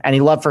 Any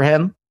love for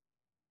him?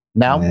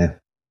 No. Yeah.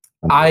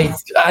 I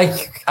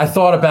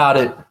thought about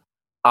it.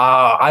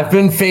 I've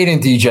been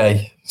fading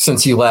DJ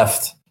since he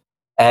left,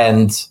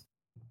 and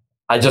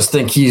I just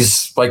think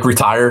he's like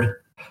retired.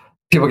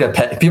 People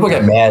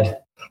get mad.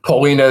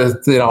 Paulina,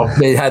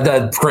 they had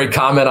that great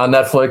comment on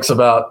Netflix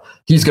about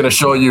he's going to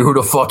show you who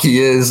the fuck he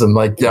is, and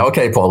like, yeah,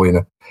 okay,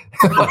 Paulina.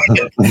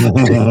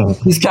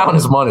 He's counting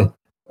his money.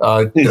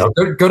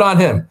 Good on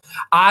him.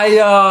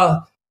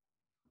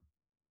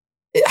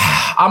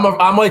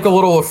 I'm like a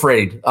little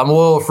afraid. I'm a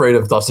little afraid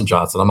of Dustin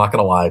Johnson. I'm not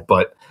going to lie,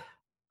 but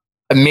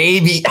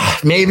maybe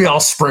I'll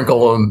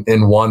sprinkle him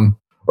in one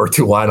or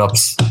two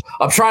lineups.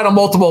 I'm trying a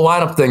multiple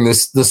lineup thing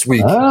this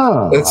week.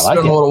 Oh, it's been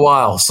a little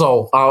while,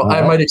 so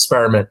I might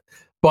experiment.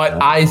 But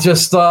I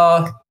just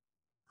I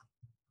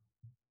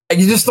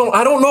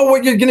don't know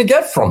what you're going to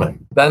get from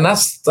him. And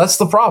that's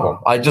the problem.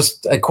 I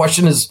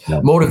question his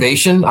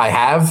motivation. I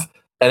have,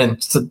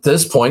 and to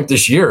this point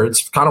this year,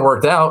 it's kind of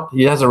worked out.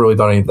 He hasn't really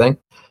done anything.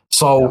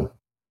 So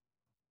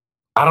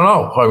I don't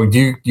know.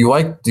 Do you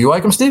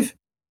like him, Steve?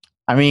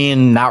 I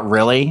mean, not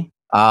really.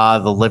 The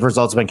live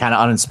results have been kind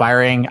of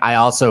uninspiring. I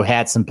also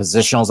had some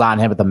positionals on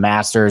him at the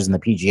Masters and the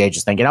PGA,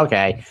 just thinking,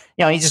 okay,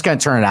 he's just going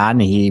to turn it on.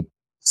 And he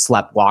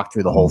walked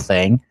through the whole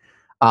thing.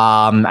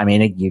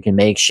 You can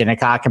make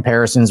Shinnecock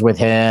comparisons with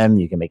him.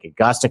 You can make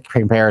Augusta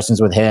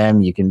comparisons with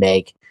him. You can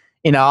make,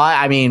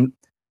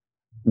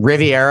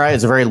 Riviera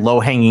is a very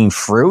low-hanging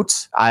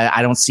fruit.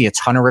 I don't see a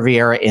ton of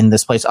Riviera in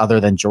this place other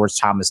than George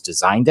Thomas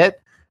designed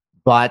it.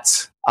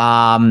 But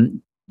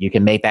you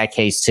can make that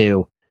case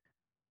too.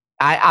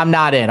 I'm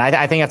not in.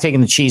 I think I've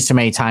taken the cheese too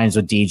many times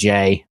with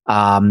DJ.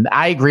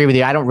 I agree with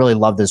you. I don't really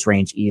love this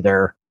range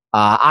either.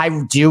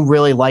 I do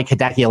really like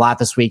Hideki a lot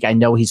this week. I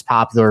know he's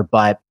popular,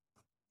 but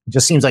it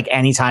just seems like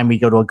anytime we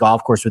go to a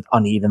golf course with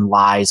uneven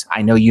lies,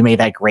 I know you made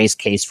that grace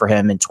case for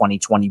him in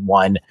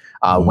 2021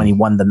 when he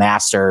won the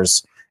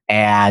Masters.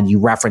 And you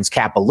referenced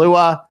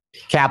Kapalua.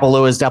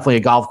 Kapalua is definitely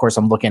a golf course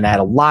I'm looking at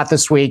a lot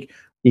this week.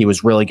 He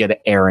was really good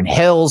at Erin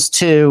Hills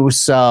too.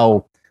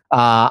 So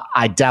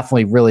I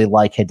definitely really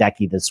like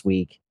Hideki this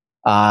week.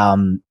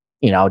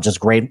 Just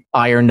great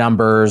iron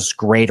numbers,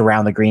 great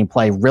around the green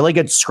play, really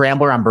good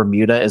scrambler on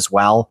Bermuda as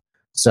well.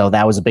 So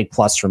that was a big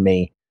plus for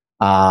me.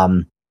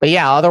 But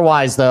yeah,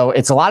 otherwise though,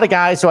 it's a lot of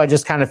guys who I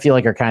just kind of feel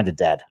like are kind of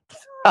dead.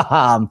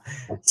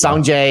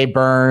 Sung Jae,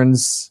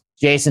 Burns,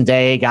 Jason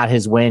Day got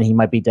his win. He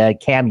might be dead.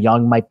 Cam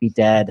Young might be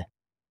dead.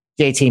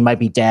 JT might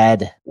be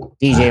dead.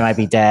 DJ might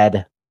be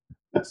dead.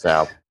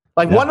 So,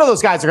 one of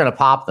those guys are going to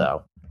pop,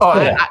 though.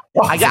 Oh, yeah.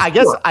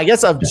 I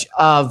guess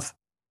of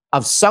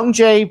Sung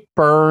Jae,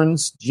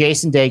 Burns,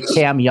 Jason Day,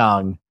 Cam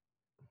Young,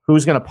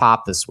 who's going to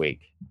pop this week?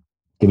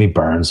 Give me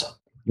Burns.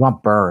 You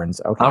want Burns?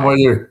 Okay. I'm with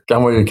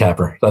you,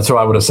 Capper. That's what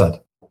I would have said.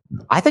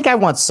 I think I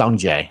want Sung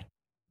Jae.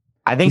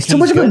 I think he's too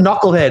much of a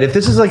knucklehead. If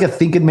this is like a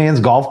thinking man's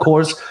golf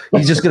course,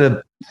 he's just going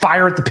to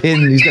fire at the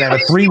pin. He's going to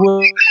have a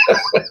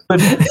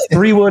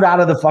three wood out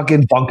of the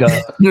fucking bunker.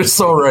 You're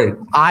so right.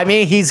 I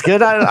mean, he's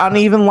good on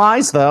uneven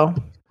lies, though.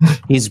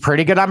 He's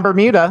pretty good on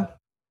Bermuda.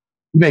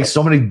 He makes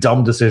so many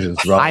dumb decisions,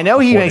 bro. I know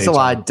he makes a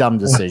lot of dumb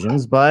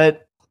decisions,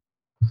 but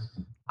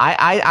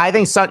I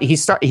think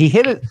he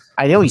hit it.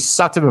 I know he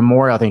sucked at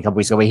Memorial, I think, a couple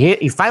weeks ago. But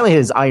he finally hit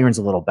his irons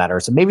a little better.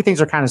 So maybe things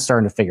are kind of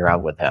starting to figure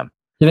out with him.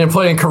 He didn't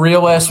play in Korea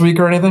last week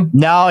or anything?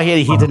 No,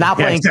 he did not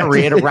play in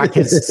Korea to wreck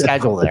his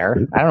schedule there.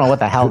 I don't know what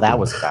the hell that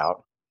was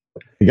about.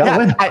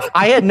 Win.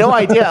 I had no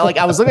idea.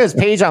 I was looking at his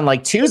page on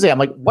Tuesday. I'm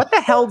like, what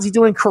the hell is he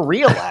doing in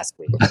Korea last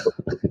week?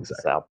 Exactly.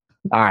 So,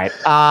 all right.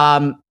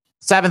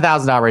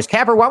 $7,000 raise.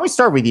 Capper, why don't we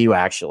start with you,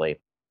 actually?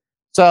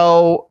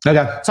 So,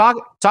 okay. Talk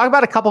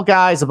about a couple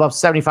guys above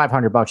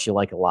 $7,500 you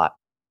like a lot.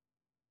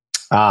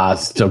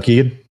 So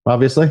Keegan.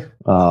 obviously.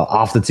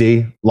 Off the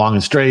tee, long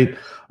and straight.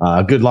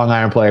 Good long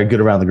iron player,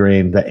 good around the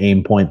green. The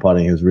aim point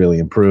putting has really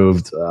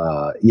improved.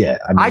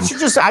 I should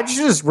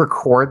just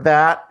record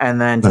that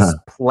and then just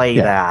play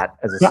that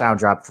as a sound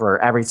drop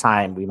for every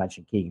time we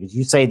mention Keegan, because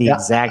you say the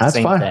exact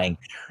same thing,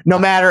 no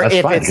matter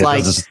if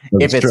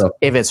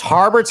it's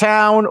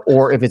Harbortown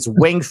or if it's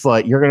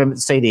Wingfoot. You're going to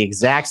say the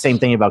exact same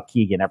thing about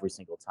Keegan every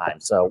single time.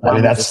 So I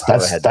mean that's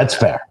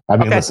fair. I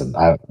mean, listen,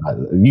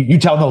 you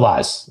tell no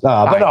lies.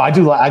 But no, I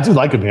do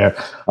like him here.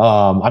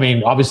 I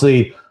mean,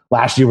 obviously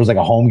last year was like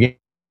a home game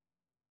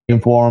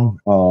for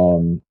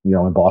him,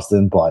 in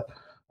Boston, but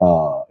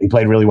he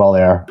played really well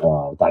there.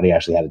 Thought he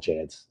actually had a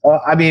chance.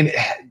 I mean,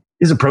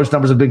 his approach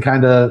numbers have been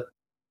kind of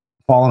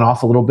falling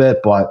off a little bit,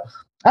 but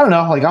I don't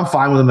know. Like, I'm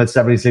fine with him at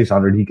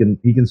 7,600. He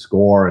can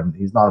score, and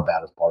he's not as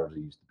bad as putter as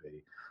he used to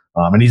be.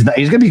 And he's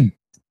going to be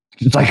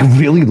like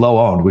really low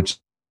owned, which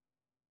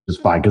is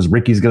fine because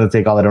Ricky's going to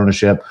take all that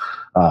ownership.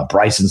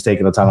 Bryson's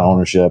taking a ton of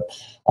ownership.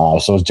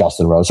 So is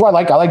Justin Rose. So I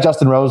like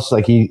Justin Rose.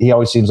 Like he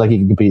always seems like he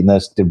can compete in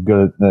this. Did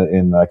good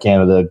in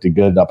Canada. Did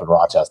good up in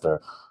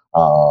Rochester.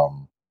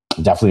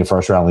 Definitely a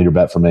first round leader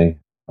bet for me.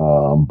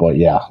 But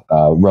yeah,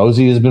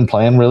 Rosie has been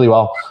playing really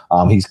well.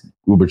 He's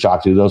uber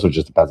chalk too, though, so it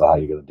just depends on how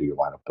you're going to do your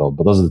lineup build.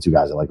 But those are the two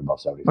guys I like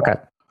above 75. Okay.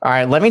 All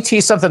right. Let me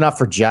tee something up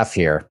for Jeff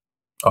here.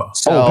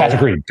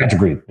 Patrick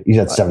Reed. He's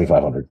at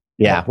 7,500.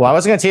 Yeah. Well, I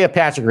was going to tee up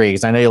Patrick Reed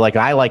because I know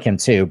I like him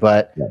too.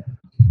 But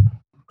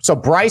so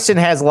Bryson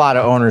has a lot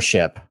of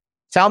ownership.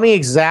 Tell me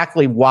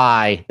exactly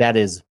why that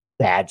is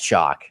bad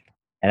chalk.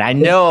 And I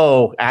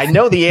know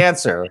the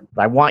answer,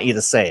 but I want you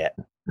to say it.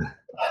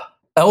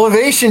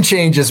 Elevation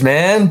changes,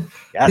 man.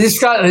 Yes. He's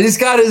got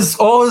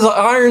all his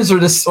irons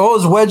all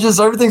his wedges,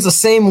 everything's the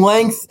same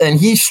length, and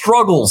he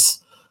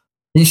struggles.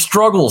 He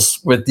struggles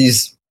with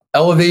these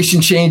elevation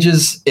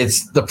changes.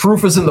 The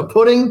proof is in the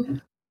pudding.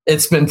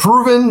 It's been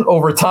proven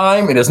over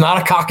time. It is not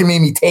a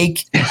cockamamie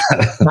take.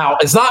 Now,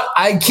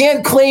 I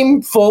can't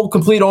claim full,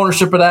 complete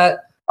ownership of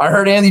that. I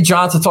heard Andy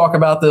Johnson talk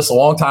about this a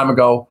long time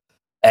ago,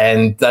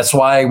 and that's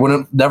why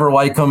I never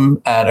like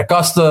him at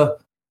Augusta.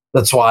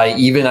 That's why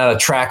even at a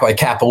track like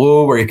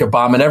Kapalua, where you could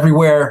bomb it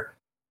everywhere,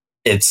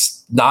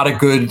 it's not a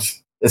good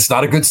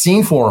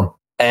scene for him.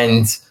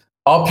 And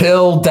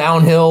uphill,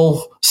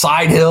 downhill,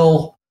 side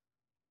hill,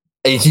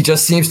 he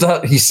seems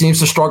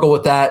to struggle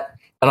with that.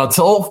 And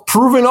until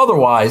proven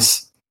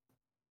otherwise,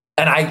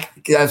 and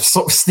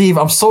Steve,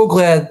 I'm so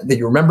glad that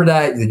you remember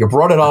that you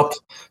brought it up,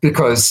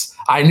 because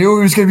I knew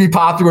he was going to be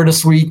popular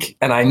this week,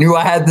 and I knew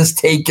I had this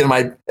take in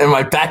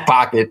my back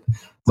pocket.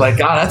 Like,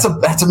 God,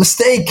 that's a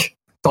mistake.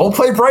 Don't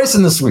play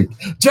Bryson this week.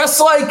 Just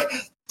like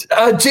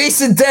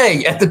Jason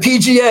Day at the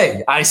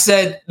PGA, I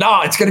said,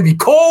 no, it's going to be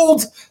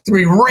cold. It's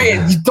going to be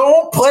rain. You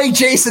don't play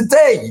Jason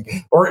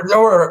Day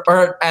or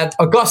at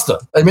Augusta.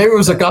 Maybe it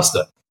was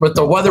Augusta, but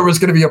the weather was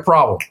going to be a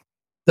problem.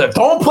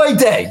 Don't play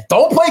Day.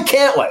 Don't play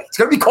Cantlay. It's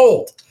going to be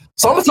cold.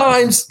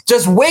 Sometimes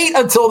just wait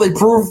until they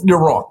prove you're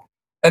wrong,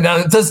 and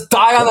then just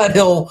die on that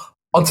hill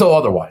until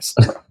otherwise.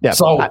 Yeah,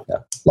 so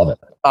love it.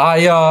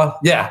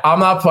 I'm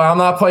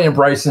not playing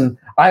Bryson.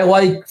 I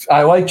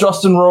like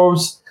Justin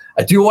Rose.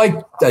 I do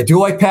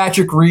like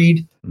Patrick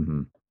Reed.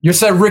 Mm-hmm. You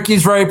said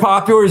Ricky's very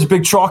popular. He's a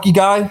big chalky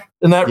guy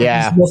in that.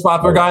 Yeah, he's the most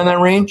popular guy in that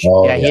range. He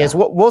is.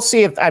 We'll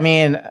see if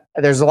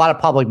there's a lot of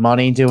public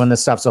money doing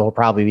this stuff, so he'll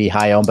probably be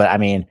high owned. But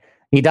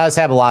he does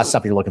have a lot of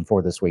stuff you're looking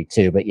for this week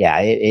too. But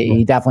yeah,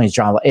 he definitely is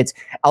drawn.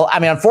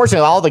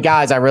 Unfortunately, all the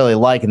guys I really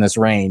like in this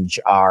range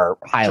are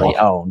highly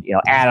owned.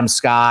 Adam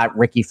Scott,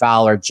 Ricky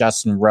Fowler,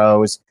 Justin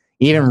Rose.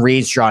 Even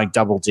Reed's drawing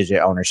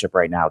double-digit ownership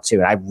right now too,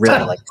 and I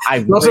really like.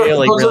 Those are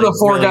the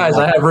four guys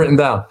I have written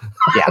down.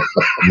 Yeah.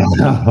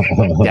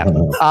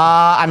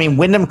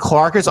 Wyndham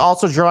Clark is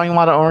also drawing a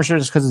lot of ownership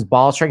just because his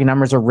ball striking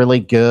numbers are really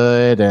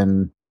good,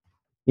 and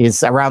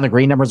his around the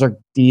green numbers are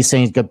decent.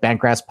 He's a good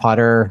bentgrass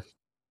putter.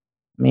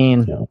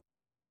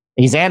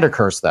 He's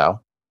Andercurse though,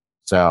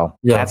 so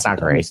that's not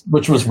great.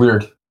 Which was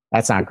weird.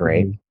 That's not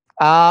great.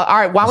 All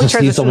right, why don't we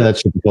transition? Told me that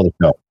shit before the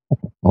show.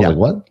 I was like,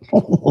 what?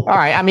 All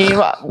right.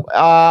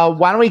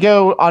 Why don't we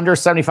go under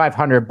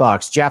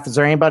 $7,500? Jeff, is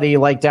there anybody you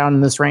like down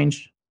in this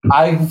range?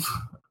 All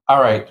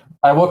right.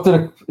 I looked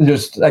at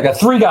I got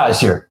three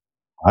guys here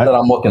that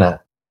I'm looking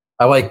at.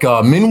 I like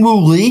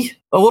Minwoo Lee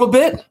a little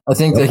bit. I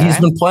think that he's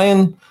been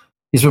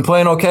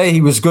playing okay. He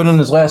was good in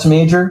his last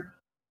major.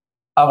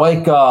 I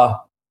like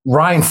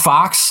Ryan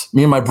Fox.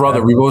 Me and my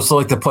brother, we both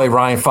like to play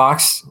Ryan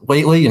Fox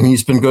lately, and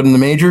he's been good in the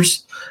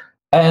majors.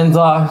 And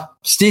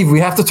Steve, we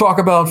have to talk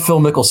about Phil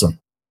Mickelson.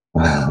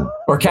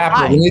 Or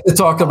Capra. We need to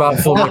talk about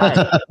Phil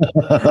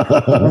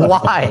Mickelson.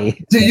 Why?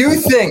 Do you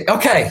think?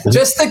 Okay,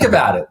 just think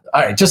about it.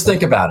 All right, just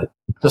think about it.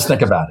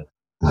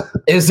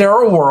 Is there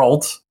a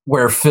world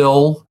where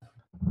Phil,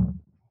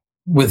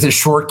 with his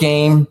short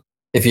game,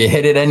 if you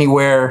hit it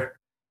anywhere,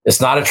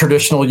 it's not a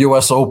traditional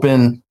U.S.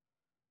 Open,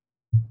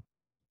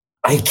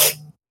 like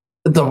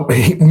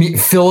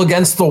Phil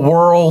against the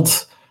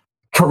world,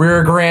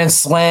 career Grand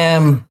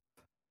Slam,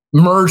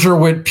 merger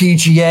with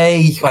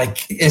PGA,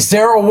 like, is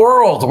there a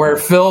world where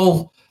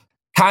Phil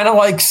kind of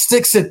like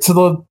sticks it to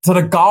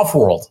the golf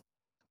world.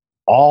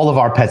 All of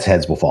our pets'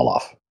 heads will fall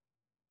off.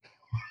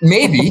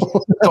 Maybe.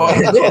 So,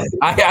 yeah,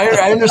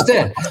 I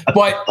understand.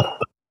 But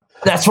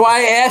that's why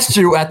I asked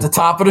you at the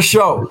top of the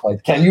show,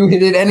 like, can you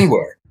hit it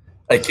anywhere?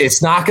 Like,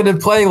 it's not going to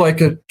play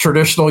like a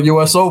traditional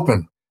U.S.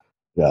 Open.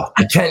 Yeah.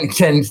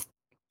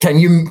 Can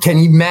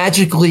you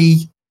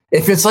magically,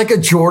 if it's like a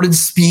Jordan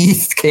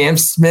Spieth, Cam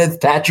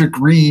Smith, Patrick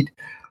Reed,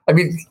 I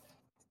mean,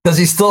 does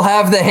he still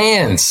have the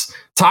hands?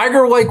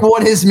 Tiger like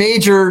won his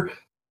major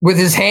with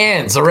his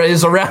hands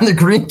is around the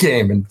green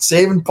game and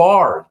saving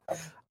par.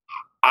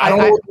 I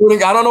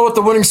don't know what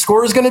the winning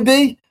score is going to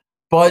be,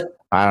 but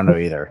I don't know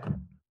either.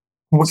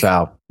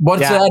 So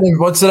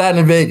what's it at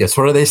in Vegas?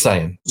 What are they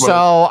saying?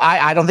 So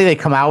I don't think they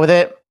come out with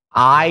it.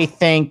 I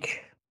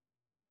think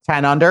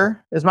 10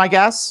 under is my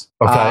guess.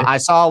 Okay. I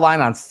saw a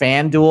line on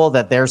FanDuel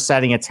that they're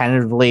setting it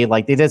tentatively.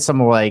 Like they did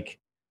some like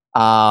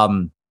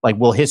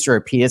will history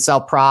repeat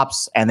itself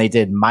props, and they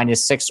did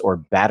 -6 or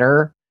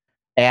better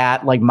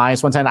at like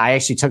 -110. I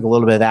actually took a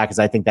little bit of that because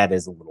I think that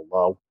is a little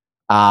low.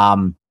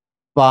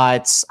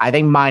 But I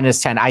think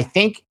 -10. I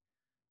think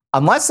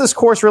unless this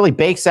course really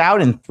bakes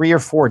out in 3 or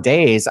 4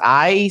 days,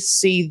 I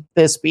see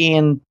this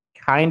being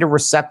kind of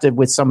receptive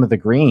with some of the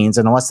greens,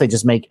 and unless they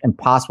just make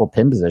impossible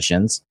pin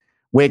positions,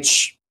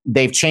 which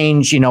they've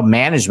changed,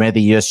 management of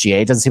the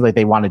USGA. It doesn't seem like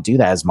they want to do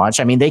that as much.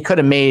 I mean, they could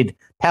have made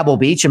Pebble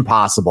Beach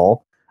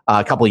impossible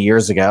a couple of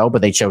years ago,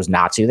 but they chose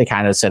not to. They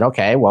kind of said,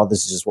 okay, well,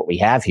 this is just what we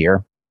have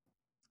here.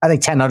 I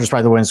think 10 under is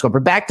probably the winning score.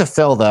 But back to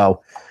Phil,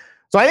 though.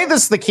 So I think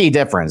this is the key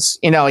difference.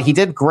 He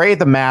did great at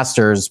the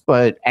Masters,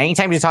 but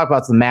anytime you talk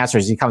about the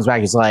Masters, he comes back,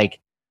 he's like,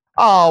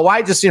 oh,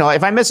 why just,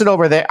 if I miss it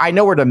over there, I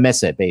know where to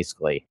miss it,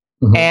 basically.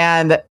 Mm-hmm.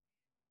 And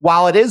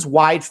while it is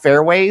wide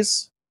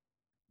fairways,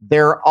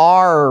 there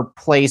are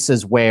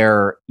places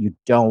where you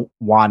don't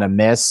want to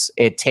miss.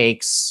 It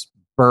takes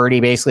birdie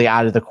basically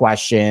out of the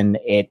question.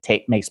 It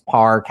makes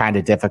par kind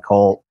of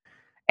difficult.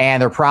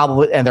 And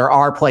there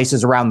are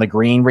places around the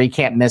green where you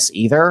can't miss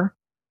either.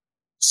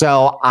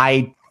 So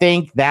I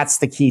think that's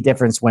the key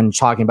difference when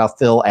talking about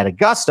Phil at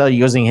Augusta,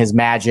 using his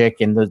magic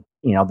and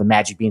the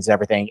magic beans and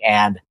everything.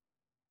 And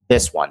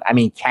this one, I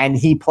mean, can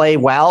he play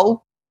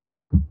well?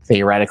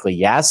 Theoretically,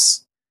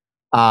 yes.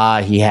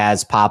 He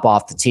has pop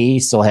off the tee,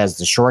 still has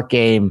the short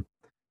game.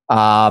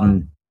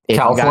 California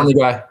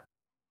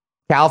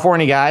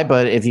guy.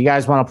 But if you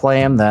guys want to play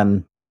him,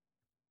 then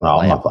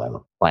I'm not playing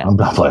him. I'm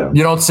not playing him.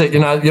 You don't see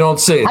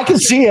it. I can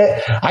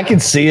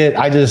see it.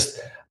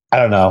 I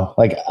don't know.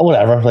 Like,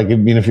 whatever. Like, I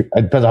mean, it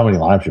depends on how many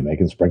lineups you're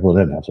making. Sprinkle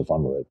it in and have some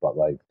fun with it. But,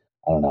 like,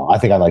 I don't know. I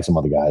think I like some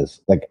other guys.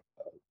 Like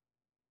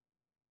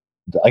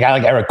I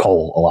like Eric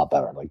Cole a lot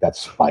better. Like,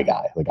 that's my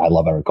guy. Like, I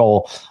love Eric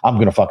Cole. I'm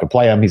going to fucking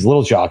play him. He's a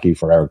little chalky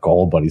for Eric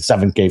Cole, but he's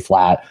 7K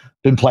flat.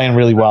 Been playing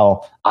really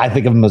well. I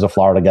think of him as a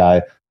Florida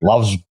guy.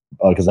 Loves,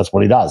 because that's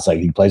what he does. Like,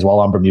 he plays well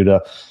on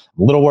Bermuda.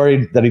 I'm a little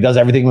worried that he does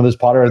everything with his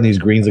putter, and these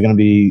greens are going to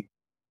be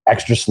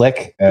extra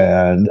slick.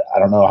 And I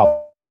don't know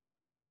how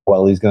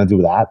well he's going to do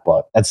with that.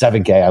 But at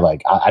 7K,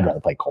 I'd rather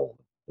play Cole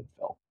than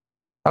Phil.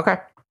 Okay.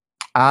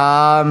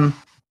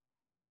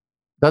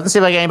 Doesn't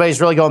seem like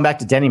anybody's really going back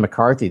to Denny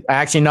McCarthy.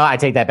 Actually, no, I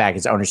take that back.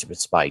 His ownership is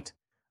spiked.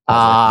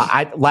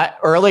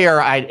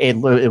 Earlier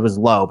it was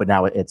low, but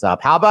now it's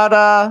up. How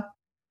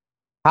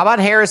about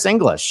Harris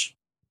English?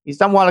 He's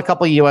done a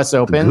couple of U.S.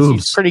 Opens.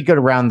 He's pretty good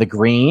around the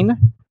green.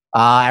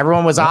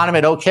 Everyone was on him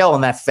at Oak Hill,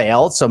 and that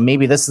failed. So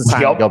maybe this is the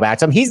time to go back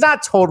to him. He's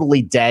not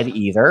totally dead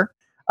either.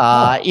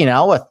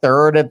 A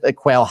third at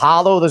Quail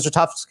Hollow. Those are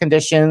tough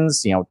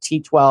conditions.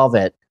 T12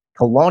 at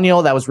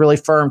Colonial, that was really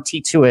firm.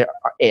 T2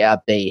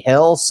 at Bay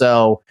Hill.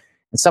 So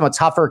in some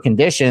tougher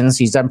conditions,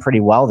 he's done pretty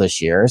well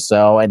this year.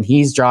 So, and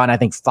he's drawn, I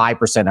think,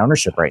 5%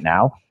 ownership right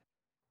now.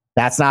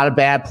 That's not a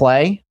bad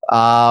play.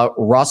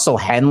 Russell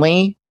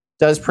Henley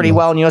does pretty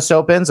well in U.S.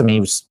 Opens. I mean,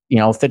 he was,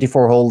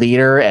 54-hole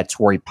leader at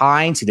Torrey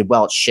Pines. He did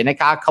well at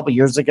Shinnecock a couple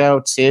years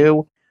ago,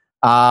 too.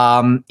 He had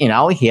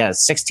a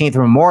 16th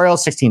Memorial,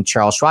 16th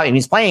Charles Schwab. I mean,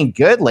 he's playing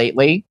good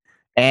lately,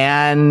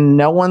 and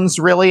no one's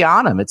really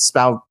on him. It's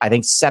about, I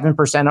think,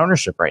 7%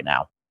 ownership right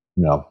now.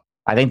 No.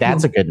 I think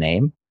that's a good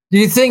name. Do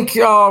you think,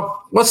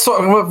 let's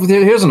talk,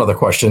 here's another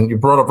question. You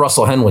brought up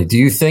Russell Henley. Do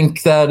you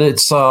think that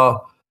it's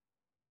short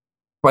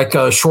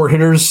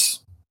hitters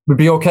would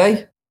be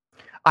okay?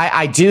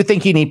 I do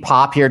think you need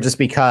pop here just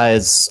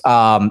because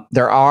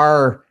there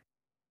are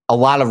a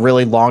lot of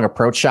really long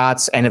approach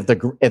shots. And if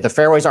the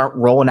fairways aren't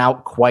rolling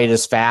out quite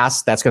as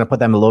fast, that's going to put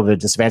them a little bit of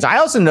disadvantage. I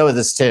also know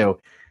this too.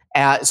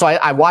 So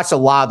I watched a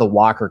lot of the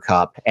Walker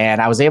Cup,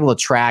 and I was able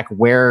to track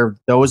where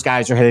those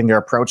guys are hitting their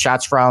approach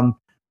shots from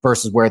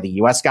versus where the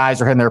U.S.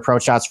 guys are hitting their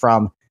approach shots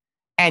from.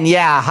 And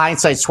yeah,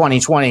 hindsight's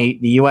 2020.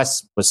 The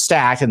U.S. was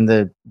stacked, and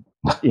the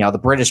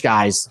British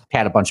guys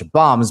had a bunch of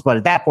bums. But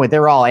at that point, they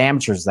were all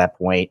amateurs at that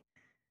point.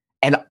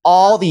 And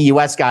all the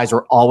U.S. guys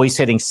were always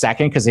hitting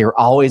second because they were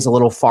always a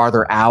little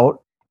farther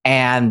out.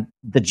 And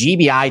the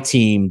GBI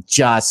team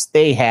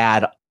they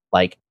had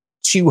like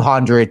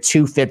 200,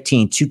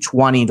 215,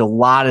 220 to a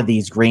lot of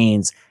these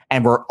greens.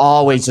 and we're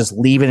always just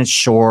leaving it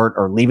short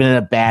or leaving it in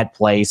a bad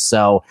place.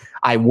 So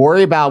I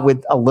worry about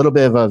with a little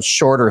bit of a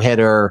shorter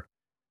hitter,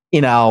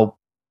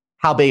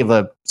 how big of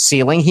a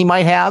ceiling he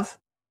might have.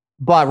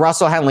 But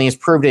Russell Henley has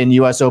proved it in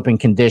U.S. Open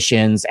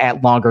conditions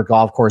at longer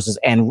golf courses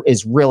and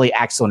is really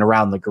excellent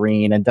around the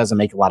green and doesn't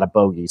make a lot of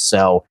bogeys.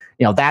 So,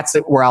 that's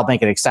where I'll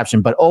make an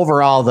exception. But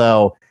overall,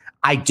 though,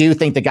 I do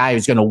think the guy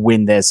who's going to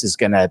win this is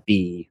going to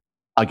be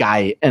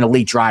an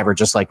elite driver,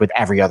 just like with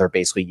every other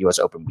basically U.S.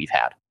 Open we've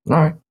had. All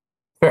right.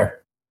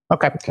 Fair.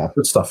 Okay.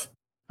 Good stuff.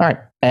 All right.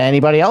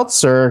 Anybody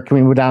else, or can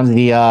we move down to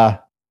the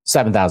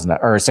 $7,000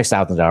 or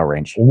 $6,000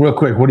 range? Real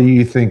quick, what do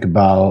you think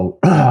about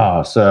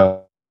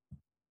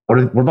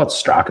what about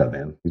Straka,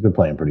 man? He's been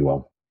playing pretty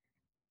well.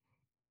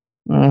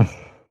 I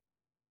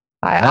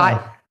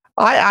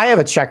have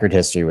a checkered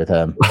history with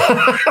him.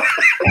 I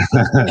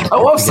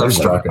love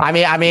Straka.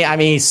 I mean,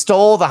 he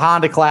stole the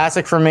Honda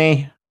Classic from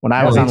me when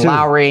I was on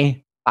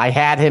Lowry. I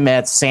had him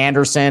at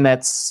Sanderson.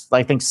 That's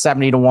I think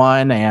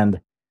 70-1, and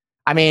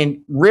I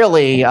mean,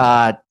 really,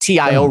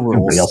 TIO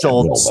rules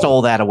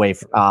stole that away,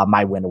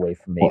 my win away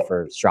from me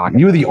for Straka.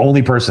 You were the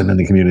only person in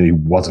the community who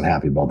wasn't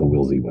happy about the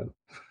Willsey win.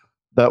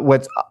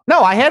 No,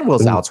 I had Will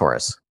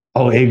Zalatoris.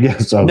 Oh, yeah.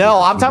 So no,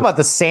 I'm talking about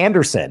the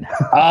Sanderson.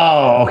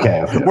 Oh,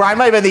 okay. Where I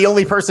might have been the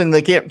only person in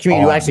the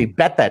community who actually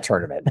bet that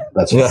tournament.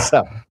 That's right.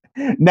 So,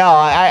 no,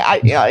 I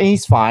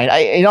he's fine.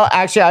 I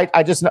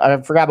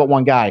forgot about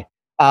one guy.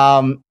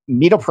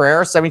 Mito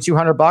Pereira,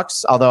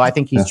 $7,200. Although I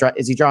think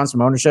is he drawing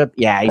some ownership?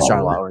 Yeah, he's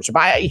drawing a lot of ownership.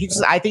 I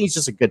think he's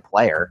just a good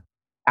player.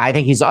 I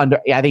think he's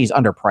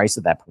underpriced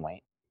at that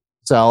point.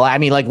 So I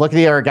mean, like, look at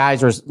the other guys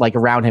who are like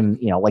around him.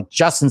 Like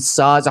Justin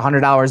Suds,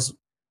 $100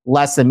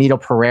 less than Mito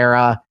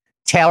Pereira.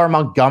 Taylor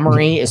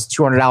Montgomery is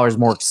 $200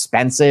 more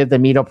expensive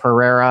than Mito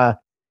Pereira.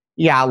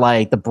 You got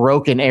like the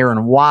broken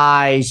Aaron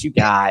Wise. You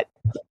got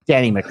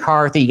Danny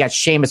McCarthy. You got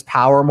Seamus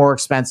Power more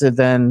expensive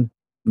than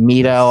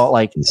Mito.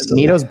 Like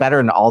Mito's better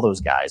than all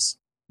those guys.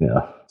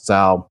 Yeah.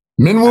 So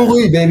Minwoo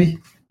Lee, baby.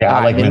 Yeah,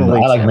 I like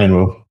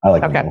Minwoo.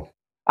 Okay. All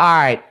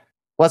right.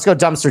 Let's go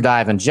dumpster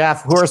diving.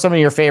 Jeff, who are some of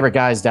your favorite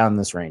guys down in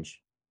this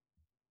range?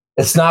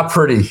 It's not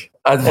pretty.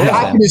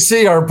 Happy to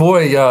see our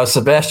boy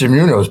Sebastian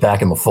Munoz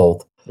back in the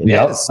fold.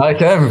 Yes. I like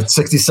him.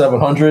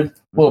 6,700.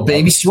 Little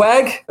baby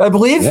swag, I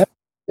believe. Yeah.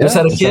 Just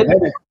had a kid.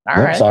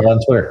 All right. Saw it on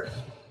Twitter.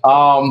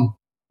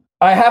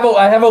 I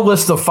have a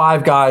list of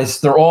 5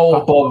 guys. They're all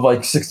above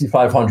like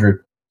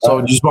 6,500. So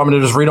you just want me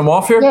to just read them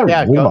off here?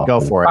 Yeah, go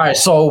for it. All right.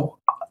 So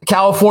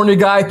California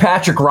guy,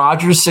 Patrick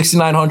Rogers,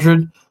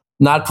 6,900.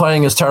 Not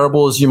playing as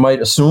terrible as you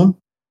might assume.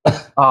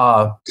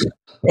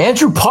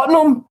 Andrew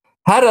Putnam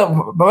might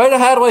have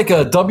had like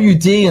a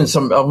WD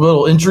and a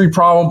little injury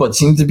problem, but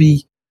seemed to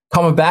be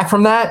coming back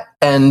from that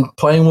and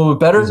playing a little bit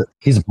better.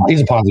 He's a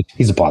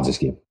Ponzi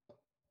scheme.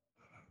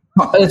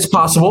 It's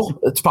possible.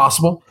 It's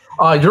possible.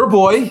 Your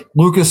boy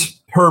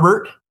Lucas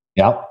Herbert.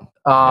 Yep.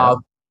 I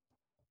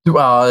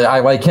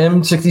like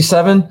him,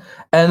 67,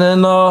 and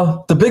then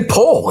the big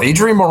pole,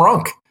 Adrian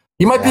Marunk.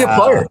 He might be a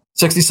player,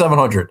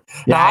 6,700.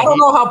 Yeah, now I don't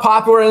know how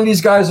popular any of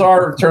these guys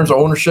are in terms of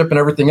ownership and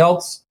everything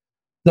else.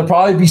 There'll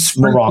probably be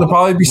sprinkles.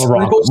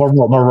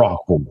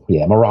 Marunk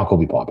will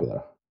be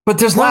popular. But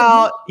there's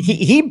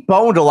he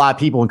boned a lot of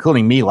people,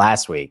 including me,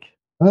 last week.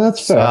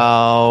 That's fair.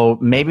 So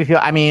maybe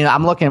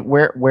I'm looking at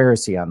where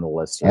is he on the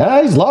list? Here?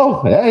 Yeah, he's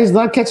low. Yeah, he's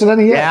not catching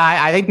any yet.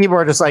 Yeah, I think people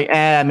are just like,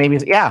 maybe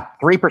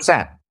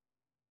 3%.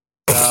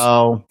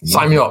 So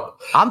sign me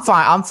up. I'm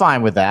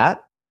fine with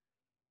that.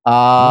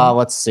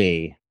 Let's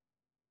see.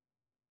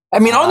 I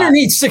mean,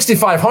 underneath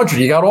 6,500,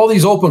 you got all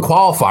these open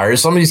qualifiers.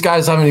 Some of these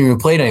guys haven't even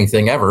played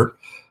anything ever.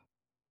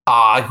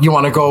 You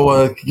want to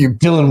go?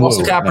 Dylan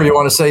Wu. Capper, you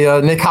want to say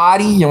Nick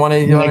Hoddy? You want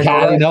to? Nick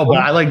Hoddy? No, but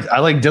I like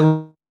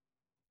Dylan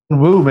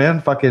Wu,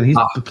 man. Fucking, he's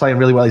playing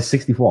really well. He's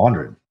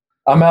 6,400.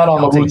 I'm out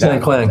on the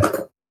Wu-Tang Clan.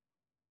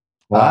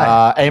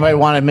 Anybody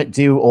want to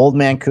do Old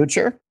Man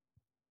Kuchar?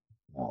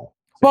 No.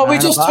 Well, we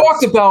just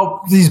talked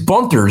about these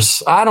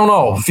bunters. I don't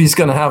know if he's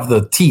going to have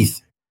the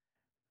teeth.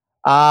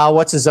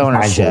 What's his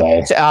ownership?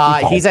 He's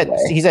at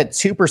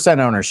 2%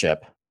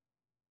 ownership.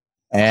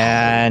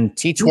 And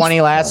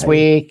T20 last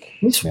week.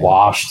 He's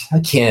washed. I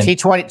can't.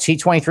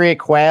 T23 at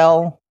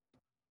Quail.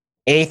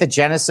 8th at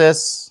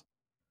Genesis.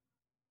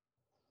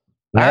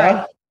 All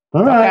right.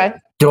 Okay.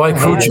 Do I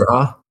like Kuchar,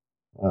 huh?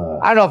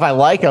 I don't know if I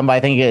like him, but I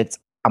think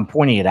I'm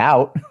pointing it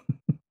out.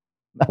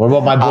 What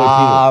about my boy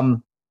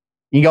Peter?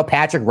 You can go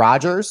Patrick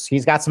Rogers.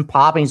 He's got some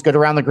pop, and he's good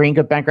around the green,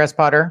 good bent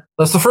putter.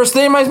 That's the first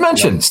name I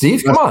mentioned,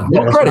 Steve. Come on.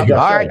 No credit.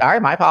 All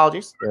right. My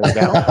apologies. There we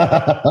go.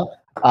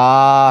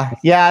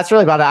 That's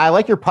really about it. I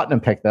like your Putnam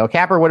pick, though.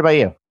 Capper, what about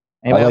you?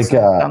 I like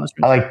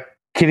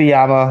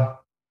Kitayama.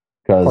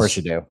 Of course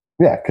you do.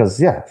 Yeah, because,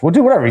 we'll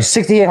do whatever. He's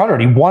 6,800.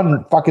 He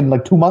won fucking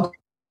like 2 months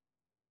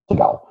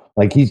ago.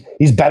 Like,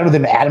 he's better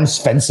than Adam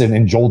Svensson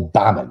and Joel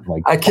Dahman.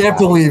 Like, I can't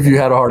believe you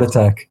had a heart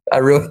attack. I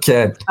really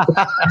can't.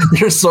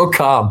 You're so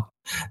calm.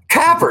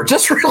 Capper,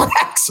 just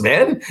relax,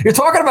 man. You're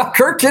talking about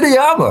Kurt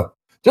Kitayama.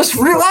 Just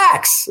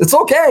relax. It's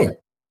okay.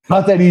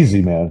 not that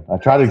easy, man. I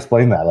try to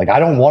explain that. Like, I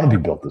don't want to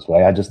be built this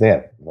way. I just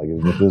am. Like,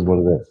 it is what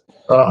it is.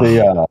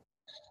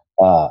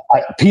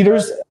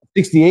 Peters,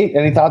 68.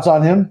 Any thoughts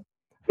on him?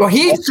 Well,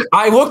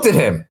 I looked at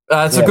him.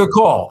 It's a good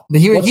call.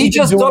 He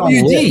just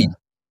WD.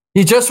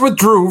 He just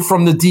withdrew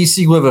from the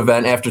DC Live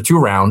event after 2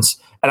 rounds,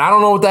 and I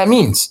don't know what that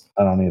means.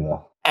 I don't either.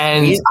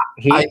 And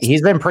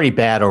he's been pretty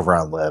bad over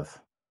on Live.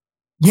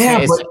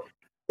 Yeah, but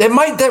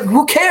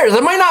who cares?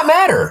 It might not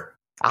matter.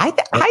 I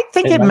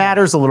think it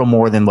matters a little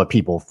more than what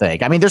people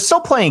think. I mean, they're still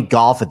playing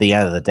golf at the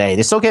end of the day.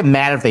 They still get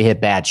mad if they hit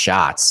bad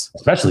shots.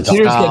 Especially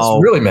Peters gets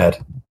really mad.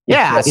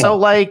 Yeah, so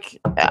like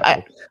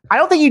I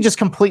don't think you just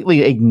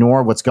completely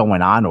ignore what's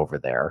going on over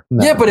there.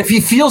 No. Yeah, but if he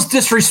feels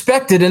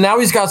disrespected and now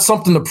he's got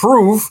something to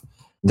prove.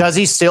 Does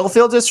he still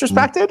feel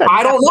disrespected?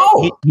 I don't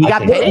know. He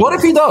got paid. What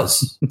if he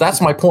does?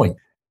 That's my point.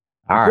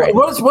 All right.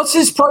 What's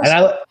his price?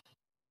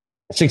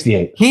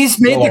 68.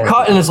 He's made the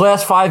cut in his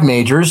last 5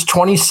 majors,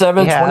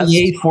 27,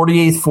 28,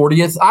 48,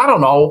 40th. I don't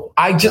know.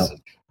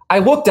 I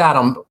looked at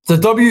him. The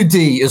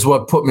WD is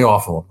what put me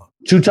off of him.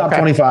 2 top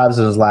 25s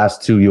in his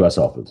last 2 U.S.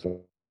 Opens.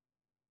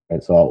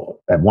 Right, so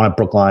I had 1 at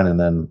Brookline and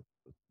then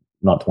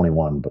not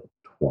 21, but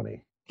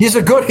 20. He's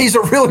a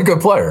really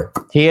good player.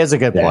 He is a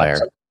good player.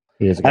 So,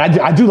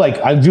 I do like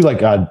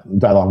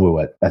Dylon Wu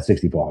at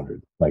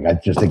 6,400. Like, I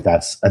just think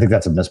that's a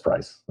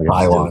misprice. Like,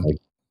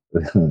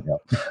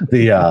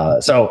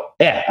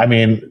 I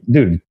mean,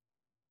 dude,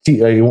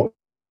 25th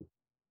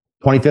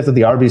at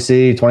the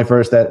RBC,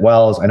 21st at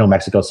Wells. I know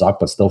Mexico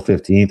sucked, but still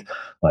 15th.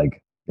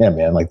 Like, yeah,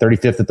 man, like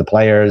 35th at the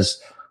Players,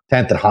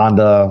 10th at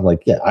Honda.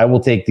 Like, yeah, I will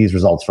take these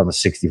results from a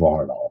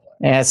 $6,400 player.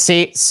 Yeah,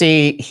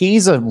 see,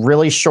 he's a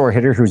really short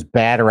hitter who's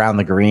bad around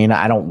the green.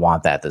 I don't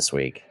want that this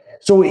week.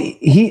 So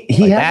he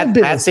hasn't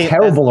been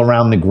terrible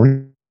around the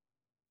green,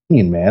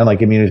 man.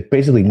 Like, I mean, it's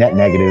basically net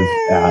negative.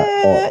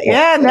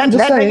 Net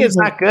negative is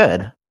not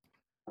good.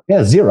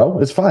 Yeah, 0.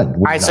 It's fine.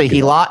 All right, so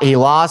he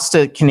lost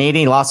to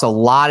Canadian. He lost a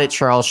lot at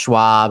Charles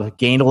Schwab.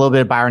 Gained a little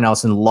bit at Byron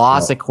Nelson.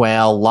 Lost at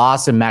Quail.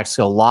 Lost in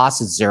Mexico.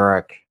 Lost at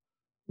Zurich.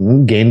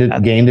 Gained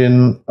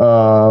in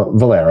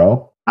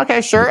Valero. Okay,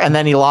 sure. And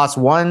then he lost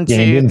 1,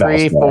 2,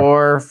 3,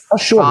 4,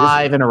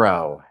 5 in a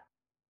row.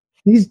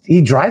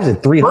 He drives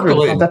at 300.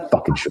 It's not that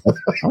fucking short.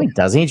 No, he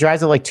doesn't. He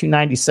drives at like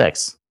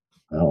 296.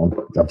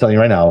 I'm telling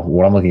you right now,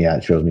 what I'm looking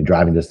at shows me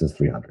driving distance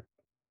 300.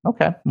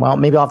 Okay. Well,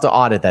 maybe I'll have to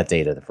audit that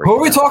data. Who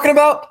are we talking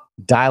about?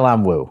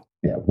 Dylon Wu.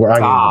 Yeah, we're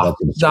arguing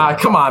about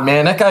come on,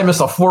 man. That guy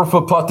missed a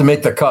 4-foot putt to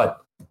make the cut.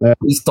 Yeah.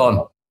 He's done.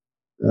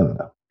 I don't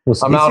know.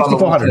 I'm out on the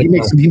 400.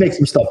 He makes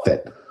some stuff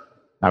fit.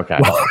 Okay.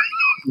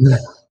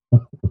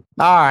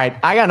 All right.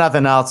 I got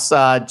nothing else.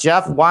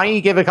 Jeff, why don't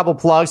you give a couple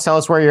plugs? Tell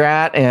us where you're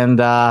at. And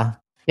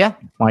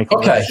Mike.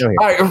 Okay.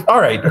 All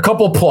right. A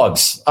couple of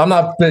plugs. I'm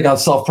not big on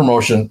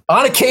self-promotion.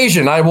 On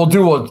occasion, I will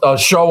do a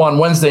show on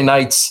Wednesday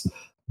nights.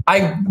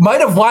 I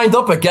might have lined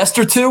up a guest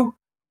or two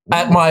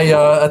at my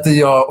at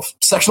the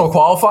sectional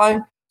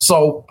qualifying.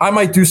 So I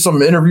might do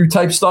some interview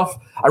type stuff.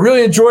 I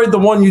really enjoyed the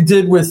one you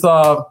did with,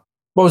 what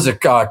was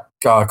it?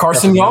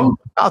 Carson Young.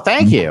 Oh,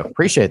 thank you.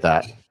 Appreciate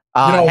that.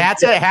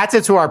 Hats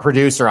it to our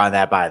producer on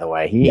that, by the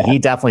way. He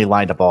definitely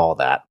lined up all of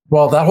that.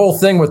 Well, that whole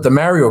thing with the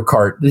Mario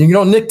Kart,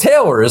 Nick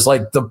Taylor is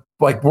like the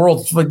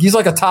world's he's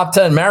like a top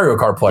 10 Mario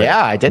Kart player.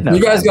 Yeah, I did know.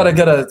 You guys got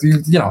to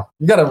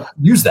you got to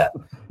use that.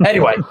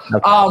 Anyway,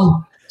 okay.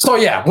 So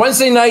yeah,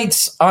 Wednesday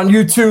nights on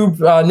YouTube,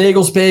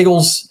 Nagel's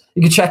Bagels.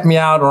 You can check me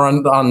out or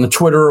on the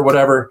Twitter or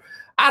whatever.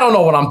 I don't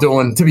know what I'm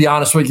doing, to be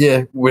honest with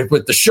you,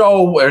 with the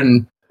show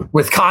and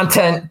with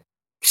content.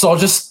 So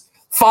just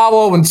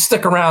follow and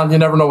stick around. You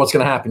never know what's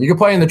going to happen. You can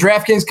play in the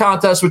DraftKings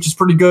contest, which is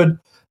pretty good,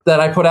 that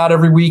I put out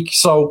every week.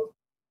 So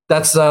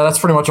that's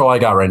pretty much all I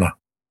got right now.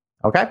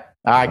 Okay.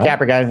 All right,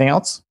 Capper, got anything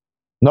else?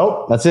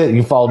 Nope, that's it.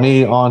 You can follow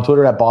me on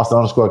Twitter at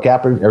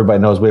Boston_Capper. Everybody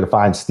knows where to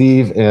find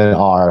Steve in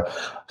our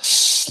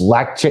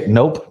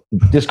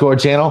Discord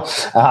channel.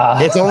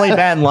 It's only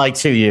been like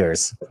 2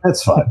 years.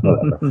 That's fine.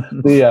 Whatever.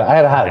 I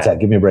had a heart attack.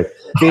 Give me a break.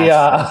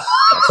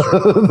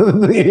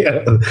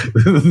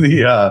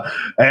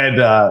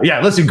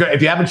 Listen,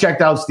 if you haven't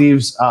checked out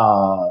Steve's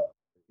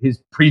his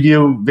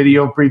video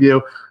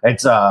preview,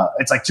 it's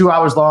like 2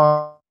 hours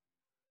long.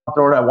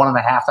 Throw it at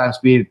 1.5 times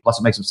speed. Plus,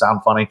 it makes them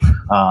sound funny.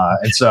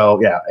 And so,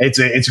 yeah,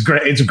 it's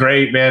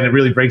great, man. It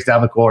really breaks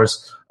down the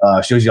course.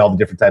 Shows you all the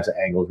different types of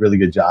angles. Really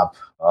good job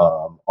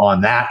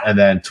on that. And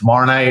then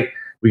tomorrow night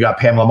we got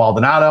Pamela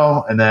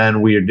Maldonado, and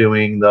then we're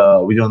doing the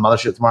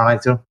Mothership tomorrow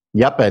night too.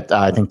 Yep, at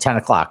I think 10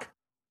 o'clock.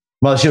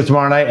 Mothership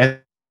tomorrow night, and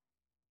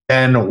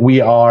then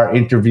we are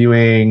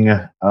interviewing.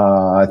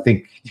 I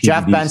think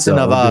Jeff Benson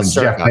of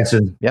Circa. Jeff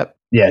Benson. Yep.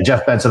 Yeah,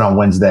 Jeff Benson on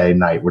Wednesday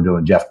night. We're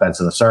doing Jeff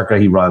Benson of Circa.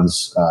 He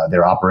runs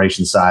their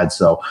operations side,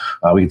 so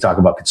we can talk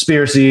about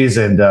conspiracies,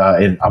 and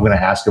I'm going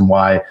to ask him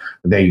why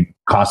they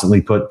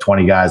constantly put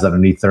 20 guys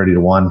underneath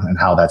 30-1 and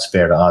how that's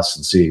fair to us,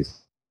 and see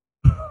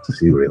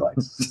what he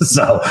likes.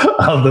 So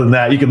other than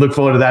that, you can look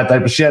forward to that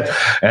type of shit.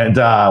 And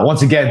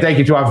once again, thank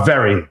you to our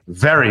very,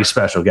 very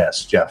special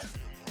guest, Jeff.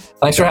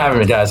 Thanks for having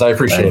me, guys. I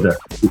appreciate it.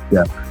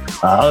 Yeah.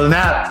 Other than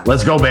that,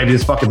 let's go, baby.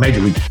 It's fucking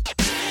Major Week.